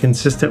with my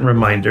consistent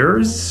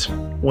reminders.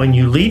 When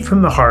you lead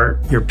from the heart,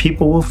 your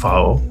people will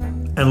follow,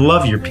 and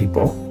love your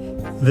people.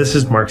 This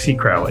is Mark C.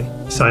 Crowley,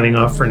 signing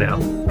off for now.